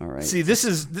 All right. See, this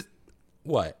is...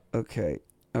 what? Okay.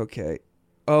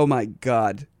 Oh, my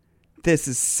God. This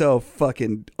is so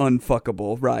fucking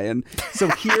unfuckable, Ryan. So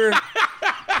here...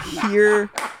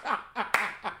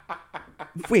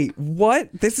 Wait, what?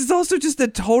 This is also just a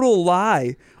total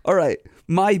lie. All right.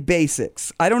 My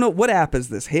basics. I don't know. What app is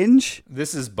this? Hinge?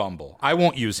 This is Bumble. I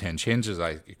won't use Hinge. Hinge is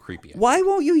creepy. Why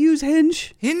won't you use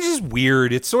Hinge? Hinge is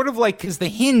weird. It's sort of like, because the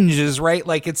Hinge is, right?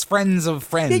 Like, it's friends of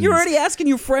friends. Yeah, you're already asking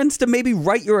your friends to maybe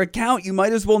write your account. You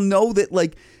might as well know that,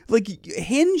 like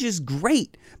Hinge is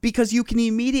great because you can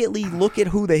immediately look at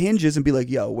who the Hinge is and be like,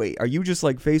 yo, wait, are you just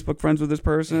like Facebook friends with this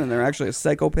person and they're actually a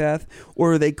psychopath?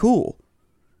 Or are they cool?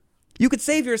 You could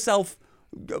save yourself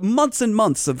months and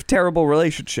months of terrible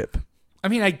relationship. I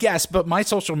mean, I guess, but my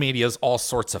social media is all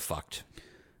sorts of fucked.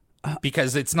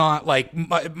 Because it's not like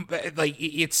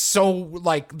it's so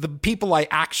like the people I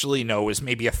actually know is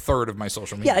maybe a third of my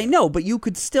social media. Yeah, I know, but you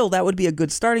could still, that would be a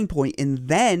good starting point. And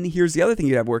then here's the other thing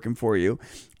you'd have working for you.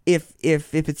 If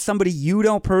it's somebody you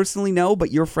don't personally know,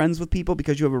 but you're friends with people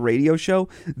because you have a radio show,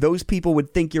 those people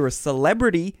would think you're a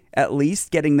celebrity, at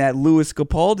least getting that Lewis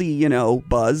Capaldi,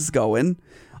 buzz going.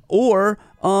 Or,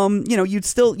 you'd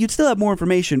still have more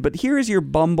information. But here's your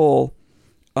Bumble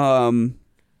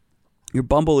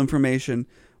information.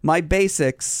 My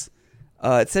basics.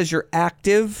 It says you're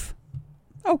active.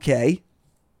 Okay.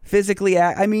 Physically,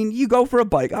 you go for a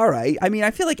bike. All right.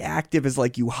 I feel like active is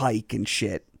like you hike and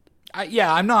shit.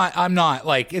 I'm not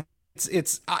like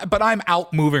but I'm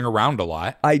out moving around a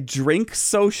lot. I drink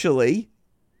socially.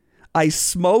 I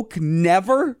smoke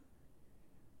never.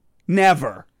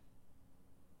 They're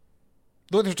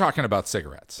talking about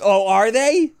cigarettes. Oh, are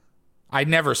they? I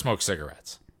never smoke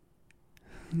cigarettes.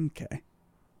 Okay.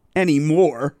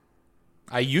 Anymore.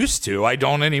 I used to. I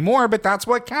don't anymore, but that's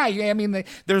what counts.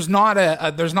 There's not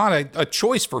a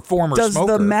choice for former smoker. Does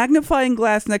the magnifying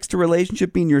glass next to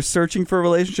relationship mean you're searching for a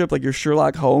relationship like you're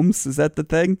Sherlock Holmes? Is that the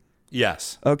thing?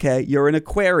 Yes. Okay, you're an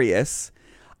Aquarius.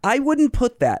 I wouldn't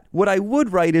put that. What I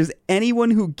would write is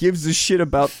anyone who gives a shit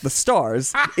about the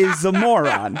stars is a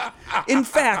moron. In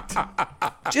fact,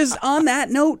 just on that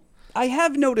note, I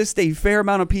have noticed a fair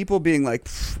amount of people being like,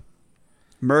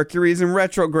 Mercury's in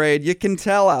retrograde. You can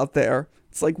tell out there.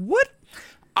 It's like, what?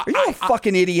 Are you a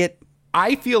fucking idiot?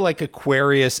 I feel like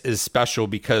Aquarius is special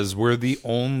because we're the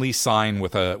only sign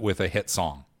with a hit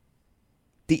song.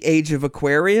 The Age of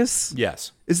Aquarius?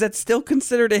 Yes. Is that still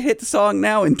considered a hit song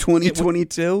now in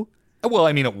 2022? Well,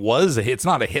 I mean, it was it's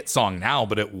not a hit song now,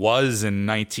 but it was in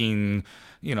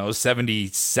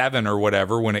 77 or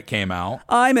whatever when it came out.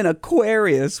 I'm an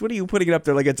Aquarius. What are you putting it up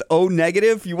there like it's O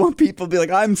negative? You want people to be like,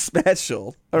 I'm special.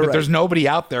 All but right. there's nobody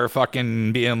out there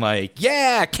fucking being like,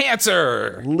 yeah,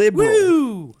 Cancer. Liberal.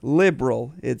 Woo!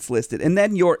 Liberal, it's listed. And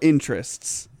then your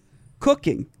interests.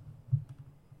 Cooking.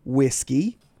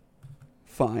 Whiskey.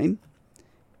 Fine.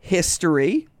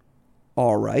 History.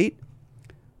 All right.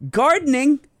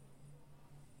 Gardening.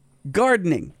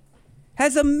 Gardening.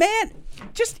 Has a man...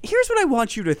 Just, here's what I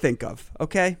want you to think of,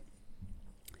 okay?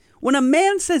 When a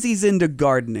man says he's into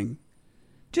gardening,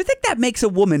 do you think that makes a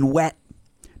woman wet?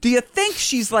 Do you think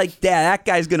she's like, that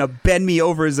guy's going to bend me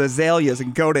over his azaleas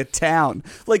and go to town?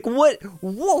 Like, what?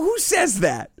 Who says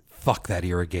that? Fuck, that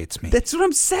irrigates me. That's what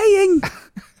I'm saying.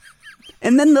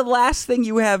 And then the last thing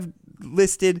you have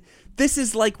listed, this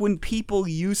is like when people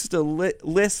used to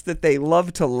list that they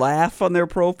love to laugh on their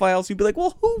profiles. You'd be like,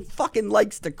 well, who fucking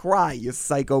likes to cry, you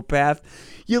psychopath?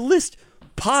 You list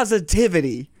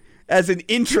positivity as an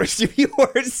interest of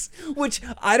yours, which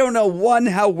I don't know, one,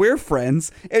 how we're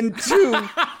friends, and two,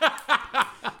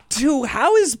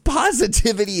 how is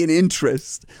positivity an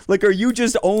interest? Like, are you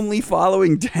just only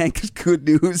following Dank Good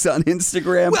News on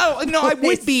Instagram? Well, no, I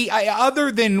would be,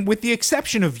 other than with the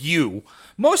exception of you.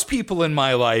 Most people in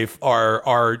my life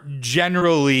are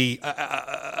generally,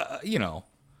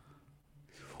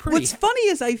 pretty. What's funny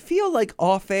is I feel like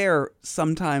off air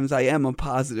sometimes I am a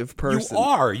positive person. You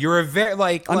are. You're a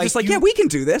very I'm just like, yeah, we can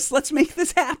do this. Let's make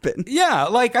this happen. Yeah,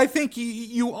 like I think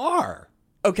you are.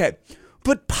 Okay,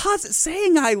 but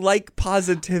saying I like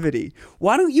positivity.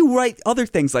 Why don't you write other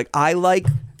things like I like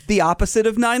the opposite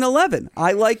of 9/11.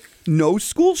 I like no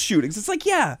school shootings. It's like,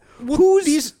 yeah, well,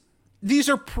 these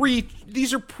are pre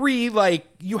like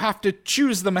you have to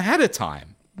choose them ahead of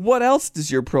time. What else does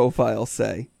your profile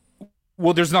say?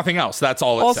 Well, there's nothing else. That's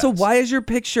all it says. Also, why is your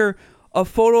picture a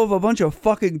photo of a bunch of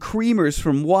fucking creamers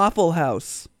from Waffle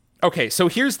House? Okay, so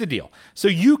here's the deal. So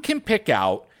you can pick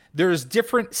out, there's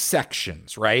different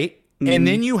sections, right? And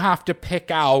then you have to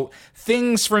pick out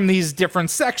things from these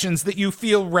different sections that you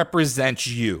feel represent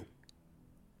you.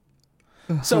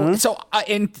 So,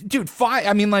 and dude,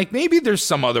 I mean, like maybe there's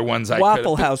some other ones I could.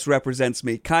 Waffle House represents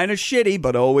me. Kind of shitty,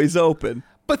 but always open.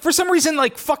 But for some reason,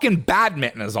 like fucking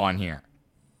badminton is on here.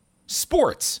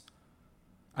 Sports.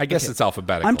 I guess it's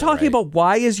alphabetical. I'm talking right? about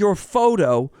why is your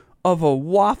photo of a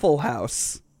Waffle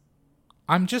House?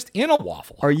 I'm just in a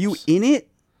Waffle House. Are you in it?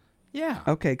 Yeah.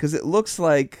 Okay, because it looks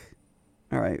like.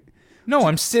 All right. No,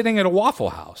 I'm sitting at a Waffle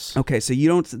House. Okay, so you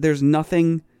don't. There's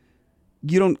nothing.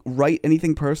 You don't write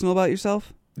anything personal about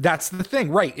yourself? That's the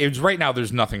thing, right? It's right now.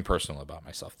 There's nothing personal about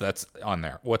myself that's on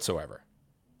there whatsoever.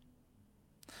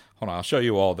 Hold on, I'll show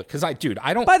you all the because I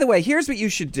don't. By the way, here's what you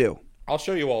should do. I'll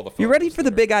show you all the. You ready for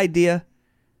the big idea?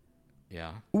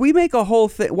 Yeah. We make a whole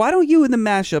thing. Why don't you in the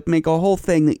mashup make a whole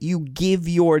thing that you give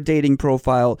your dating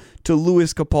profile to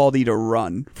Lewis Capaldi to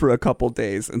run for a couple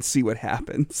days and see what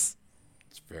happens?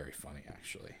 It's very funny,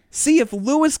 actually. See if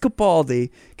Lewis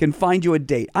Capaldi can find you a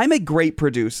date. I'm a great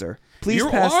producer. Please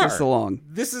pass this along.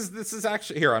 This is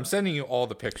actually here. I'm sending you all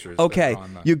the pictures. Okay,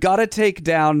 you got to take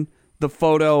down the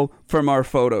photo from our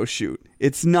photo shoot.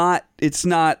 It's not.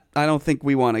 I don't think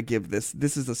we want to give this.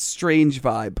 This is a strange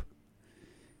vibe.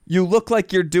 You look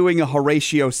like you're doing a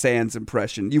Horatio Sands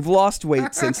impression. You've lost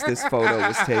weight since this photo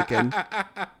was taken.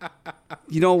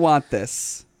 You don't want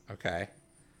this. Okay.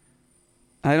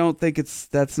 I don't think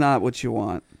that's not what you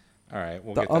want. All right.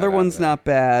 We'll the get that other out one's of there. not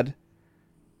bad.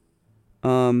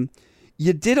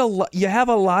 You have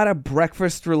a lot of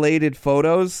breakfast related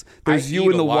photos. There's you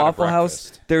in the Waffle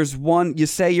House. There's one you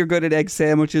say you're good at egg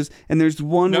sandwiches, and there's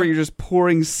one where you're just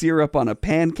pouring syrup on a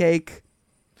pancake.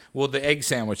 Well, the egg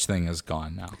sandwich thing is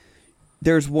gone now.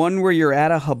 There's one where you're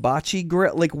at a hibachi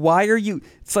grill. Like, why are you?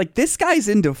 It's like this guy's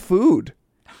into food.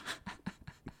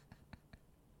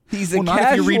 He's a not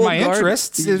if you read my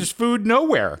interests. There's food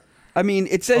nowhere. I mean,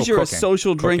 it says you're cooking. a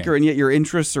social drinker, and yet your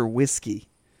interests are whiskey.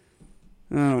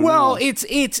 Well,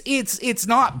 it's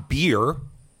not beer.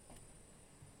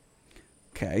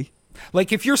 Okay.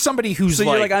 Like if you're somebody who's so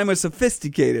you're like I'm a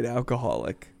sophisticated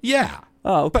alcoholic. Yeah.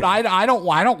 Oh, okay. But I don't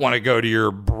want to go to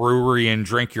your brewery and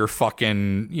drink your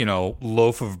fucking,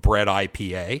 loaf of bread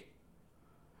IPA.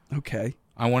 Okay.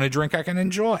 I want to drink I can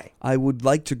enjoy. I would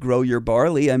like to grow your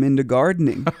barley. I'm into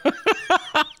gardening.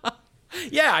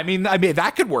 Yeah, I mean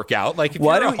that could work out. Like, if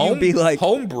Why you're don't you be like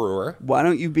home brewer? Why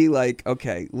don't you be like,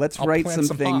 okay, let's write some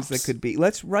things hops. that could be.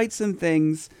 Let's write some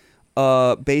things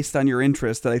based on your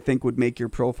interest that I think would make your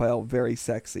profile very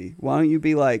sexy. Why don't you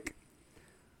be like,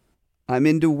 I'm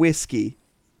into whiskeying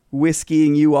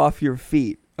you off your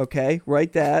feet. Okay,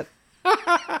 write that.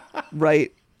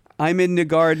 Right. I'm into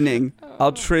gardening.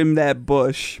 I'll trim that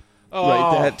bush.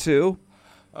 Write that too.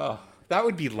 Oh, that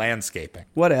would be landscaping.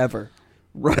 Whatever.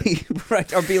 Right.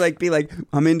 Or be like,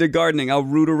 I'm into gardening. I'll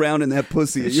root around in that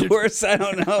pussy of yours. I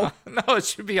don't know. No, it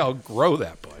should be I'll grow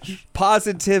that bush.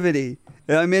 Positivity.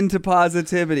 I'm into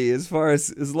positivity. As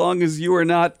long as you are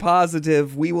not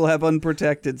positive, we will have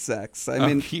unprotected sex. I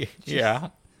mean, yeah.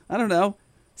 I don't know.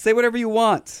 Say whatever you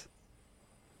want.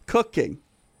 Cooking.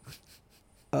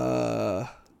 I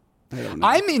don't know.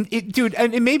 I mean, dude,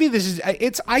 and maybe this is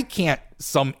I can't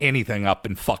sum anything up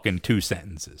in fucking 2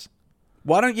 sentences.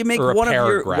 Why don't you make Or a one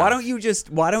paragraph. of your?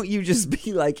 Why don't you just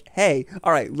be like, hey,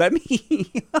 all right, let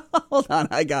me. Hold on,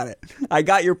 I got it. I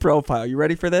got your profile. You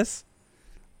ready for this?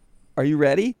 Are you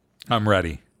ready? I'm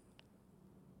ready.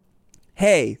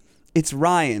 Hey, it's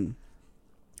Ryan.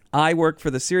 I work for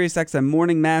the SiriusXM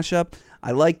morning mashup.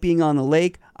 I like being on the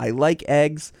lake. I like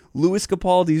eggs. Lewis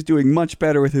Capaldi's doing much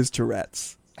better with his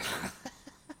Tourette's.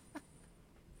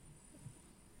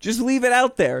 Just leave it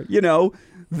out there, you know.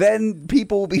 Then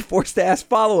people will be forced to ask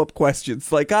follow-up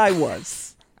questions like I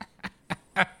was.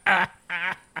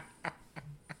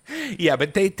 Yeah,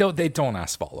 but they don't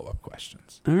ask follow-up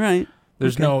questions. All right.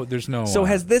 There's no. So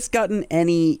has this gotten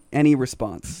any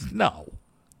response? No.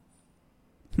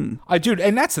 I do,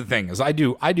 and that's the thing is I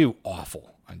do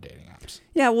awful on dating apps.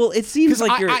 Yeah, well, it seems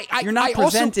like you're not I also-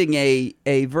 presenting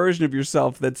a version of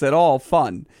yourself that's at all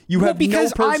fun. You have no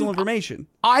personal information.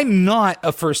 I'm not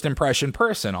a first impression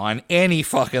person on any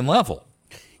fucking level.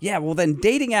 Yeah, well, then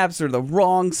dating apps are the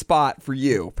wrong spot for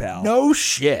you, pal. No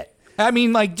shit. I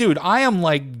mean, like, dude, I am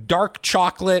like dark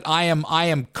chocolate. I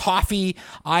am coffee.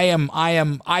 I am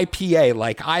IPA.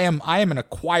 Like, I am an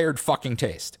acquired fucking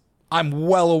taste. I'm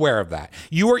well aware of that.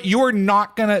 You are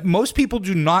not gonna. Most people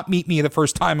do not meet me the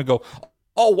first time and go,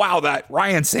 "Oh wow, that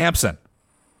Ryan Sampson."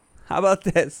 How about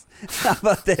this? How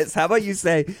about you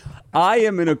say, "I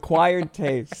am an acquired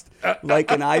taste,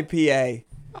 like an IPA."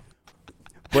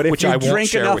 But if if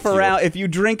you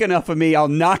drink enough of me, I'll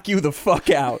knock you the fuck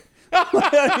out.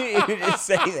 You just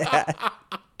say that.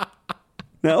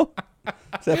 No?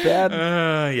 Is that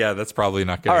bad? Yeah, that's probably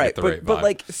not going to get the right vibe. But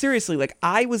like, seriously, like,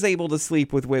 I was able to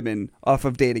sleep with women off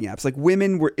of dating apps. Like,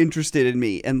 women were interested in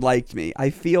me and liked me. I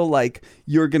feel like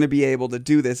you're going to be able to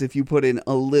do this if you put in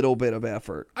a little bit of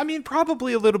effort. I mean,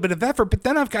 probably a little bit of effort, but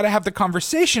then I've got to have the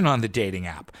conversation on the dating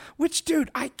app, which,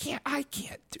 dude, I can't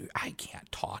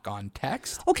talk on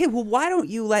text. Okay, well, why don't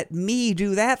you let me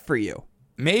do that for you?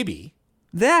 Maybe.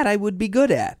 That I would be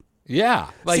good at. Yeah,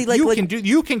 like,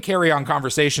 you can carry on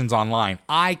conversations online.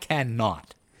 I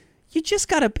cannot. You just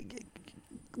gotta,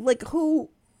 like, who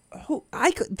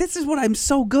I could. This is what I'm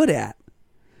so good at.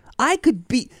 I could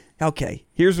be. Okay,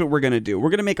 here's what we're gonna do.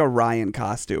 We're gonna make a Ryan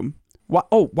costume. Why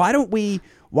don't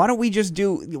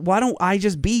I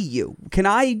just be you? Can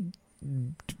I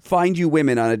find you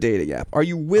women on a dating app? Are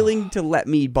you willing to let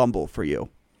me Bumble for you?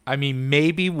 I mean,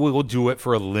 maybe we'll do it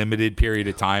for a limited period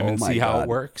of time and see how it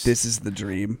works. This is the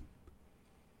dream.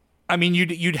 I mean,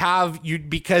 you'd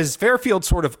because Fairfield's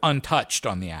sort of untouched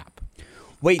on the app.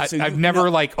 Wait, so I've never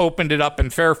like opened it up in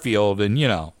Fairfield, and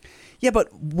Yeah, but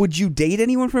would you date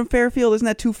anyone from Fairfield? Isn't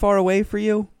that too far away for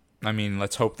you? I mean,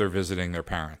 let's hope they're visiting their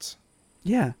parents.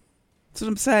 Yeah, that's what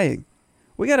I'm saying.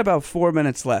 We got about 4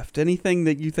 minutes left. Anything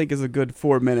that you think is a good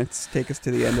 4 minutes, take us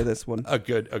to the end of this one. A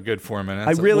good 4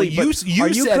 minutes. I really. Well, are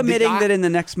you committing that in the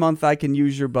next month I can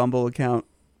use your Bumble account?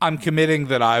 I'm committing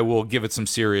that I will give it some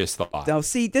serious thought. Now,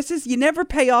 see, you never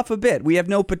pay off a bit. We have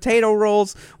no potato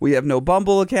rolls. We have no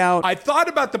Bumble account. I thought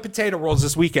about the potato rolls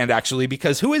this weekend, actually,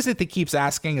 because who is it that keeps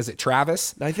asking? Is it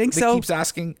Travis? I think that so. Keeps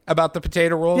asking about the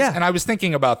potato rolls? Yeah. And I was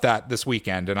thinking about that this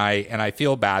weekend, and I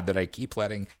feel bad that I keep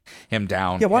letting him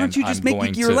down. Yeah, why don't you just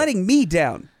you're letting me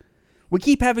down. We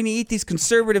keep having to eat these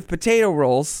conservative potato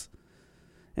rolls.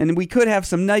 And we could have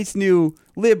some nice new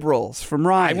lib rolls from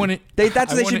Ryan. That's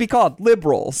what they should be called, lib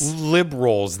rolls. Lib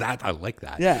rolls. I like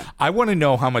that. Yeah. I want to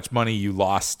know how much money you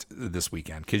lost this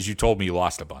weekend, because you told me you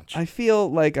lost a bunch. I feel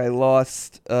like I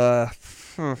lost. I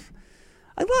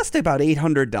lost about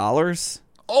 $800.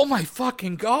 Oh my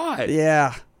fucking God!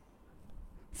 Yeah,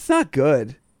 it's not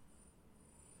good.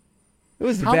 It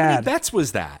was How bad. many bets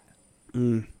was that?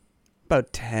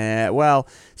 About 10. Well,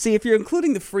 see, if you're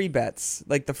including the free bets,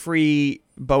 like the free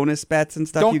bonus bets and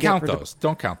stuff, Don't count those.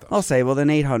 Don't count those. I'll say, well, then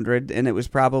 800, and it was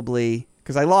probably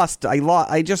because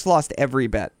I just lost every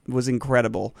bet. It was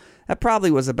incredible. That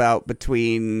probably was about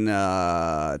between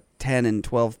 10 and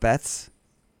 12 bets.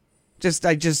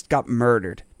 I just got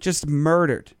murdered. Just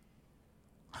murdered.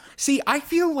 See, I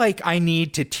feel like I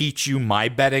need to teach you my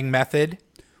betting method.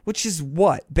 Which is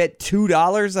what? Bet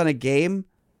 $2 on a game?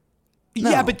 No.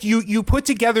 Yeah, but you put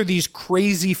together these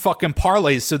crazy fucking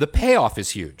parlays, so the payoff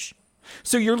is huge.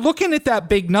 So you're looking at that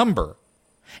big number,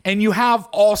 and you have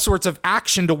all sorts of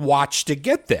action to watch to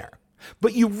get there.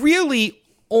 But you really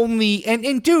only,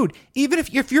 and dude, even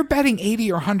if you're betting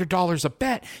 $80 or $100 a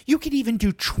bet, you could even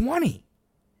do 20.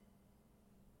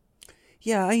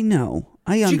 Yeah, I know.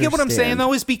 I understand. Do you get what I'm saying,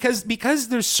 though? Is because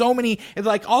there's so many,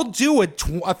 like, I'll do a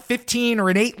 15 or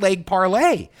an 8-leg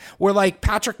parlay where, like,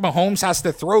 Patrick Mahomes has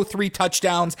to throw 3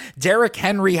 touchdowns, Derrick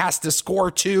Henry has to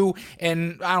score 2,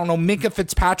 and, I don't know, Minka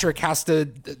Fitzpatrick has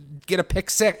to get a pick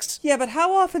 6. Yeah, but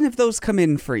how often have those come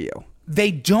in for you?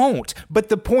 They don't. But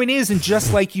the point is, and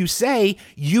just like you say,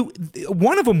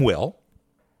 one of them will.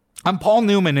 I'm Paul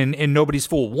Newman in Nobody's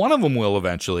Fool. One of them will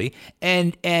eventually.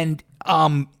 And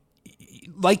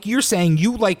like you're saying,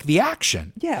 you like the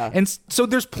action. Yeah. And so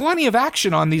there's plenty of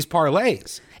action on these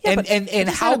parlays. Yeah, and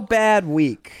how bad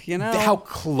week, you know? How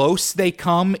close they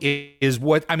come is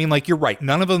what, I mean, like, you're right.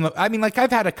 None of them, I mean, like,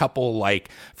 I've had a couple, like,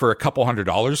 for a couple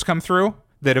 $100 come through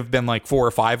that have been like 4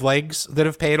 or 5 legs that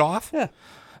have paid off. Yeah.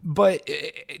 But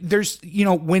there's, you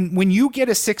know, when you get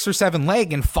a 6 or 7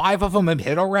 leg and 5 of them have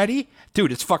hit already,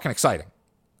 dude, it's fucking exciting.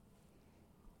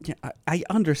 Yeah, I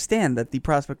understand that the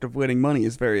prospect of winning money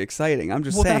is very exciting. I'm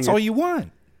just saying. Well, that's all you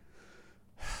want.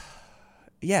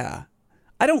 Yeah.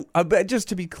 I don't, but just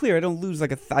to be clear, I don't lose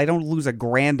I don't lose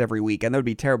 $1,000 every week, and that would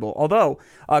be terrible. Although,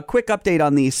 a quick update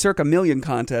on the Circa Million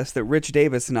contest that Rich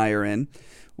Davis and I are in.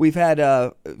 We've had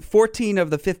 14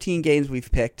 of the 15 games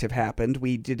we've picked have happened.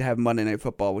 We did have Monday Night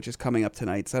Football, which is coming up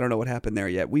tonight, so I don't know what happened there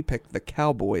yet. We picked the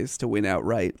Cowboys to win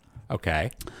outright.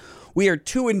 Okay. We are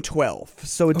 2-12,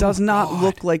 so it does not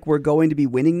look like we're going to be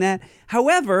winning that.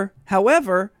 However,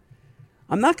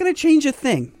 I'm not going to change a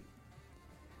thing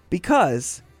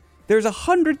because there's a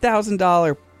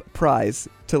 $100,000 prize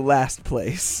to last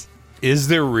place. Is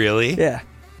there really? Yeah.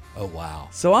 Oh wow.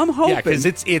 So I'm hoping. Yeah, because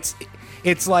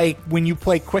it's like when you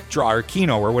play Quick Draw or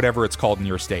Keno or whatever it's called in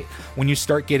your state. When you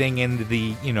start getting into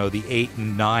the 8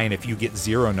 and 9, if you get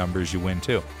 0 numbers, you win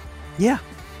too. Yeah.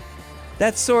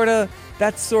 That's sort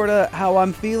of how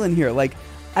I'm feeling here. Like,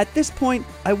 at this point,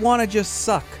 I want to just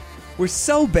suck. We're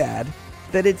so bad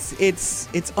that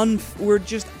we're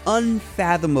just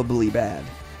unfathomably bad.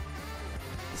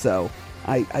 So,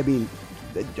 I mean,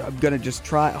 I'm going to just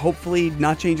try, hopefully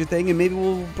not change a thing, and maybe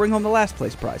we'll bring home the last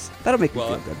place prize. That'll make me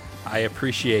feel good. I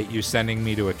appreciate you sending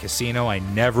me to a casino I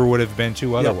never would have been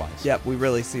to otherwise. Yep, we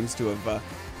really seems to have,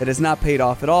 it has not paid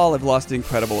off at all. I've lost an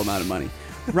incredible amount of money.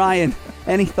 Ryan,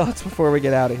 any thoughts before we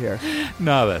get out of here?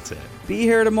 No, that's it. Be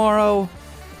here tomorrow.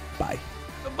 Bye.